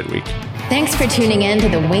chumps midweek. Thanks for tuning in to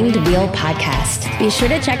the Winged Wheel Podcast. Be sure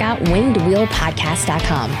to check out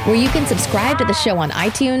wingedwheelpodcast.com, where you can subscribe to the show on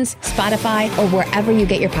iTunes, Spotify, or wherever you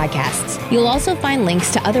get your podcasts. You'll also find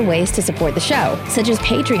links to other ways to support the show, such as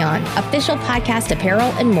Patreon, official podcast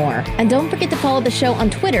apparel, and more. And don't forget to follow the show on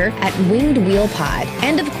Twitter at Winged Wheel Pod.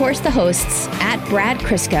 And of course, the hosts at Brad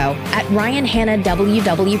Crisco, at Ryan Hanna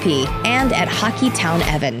WWP, and at Hockey Town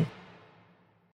Evan.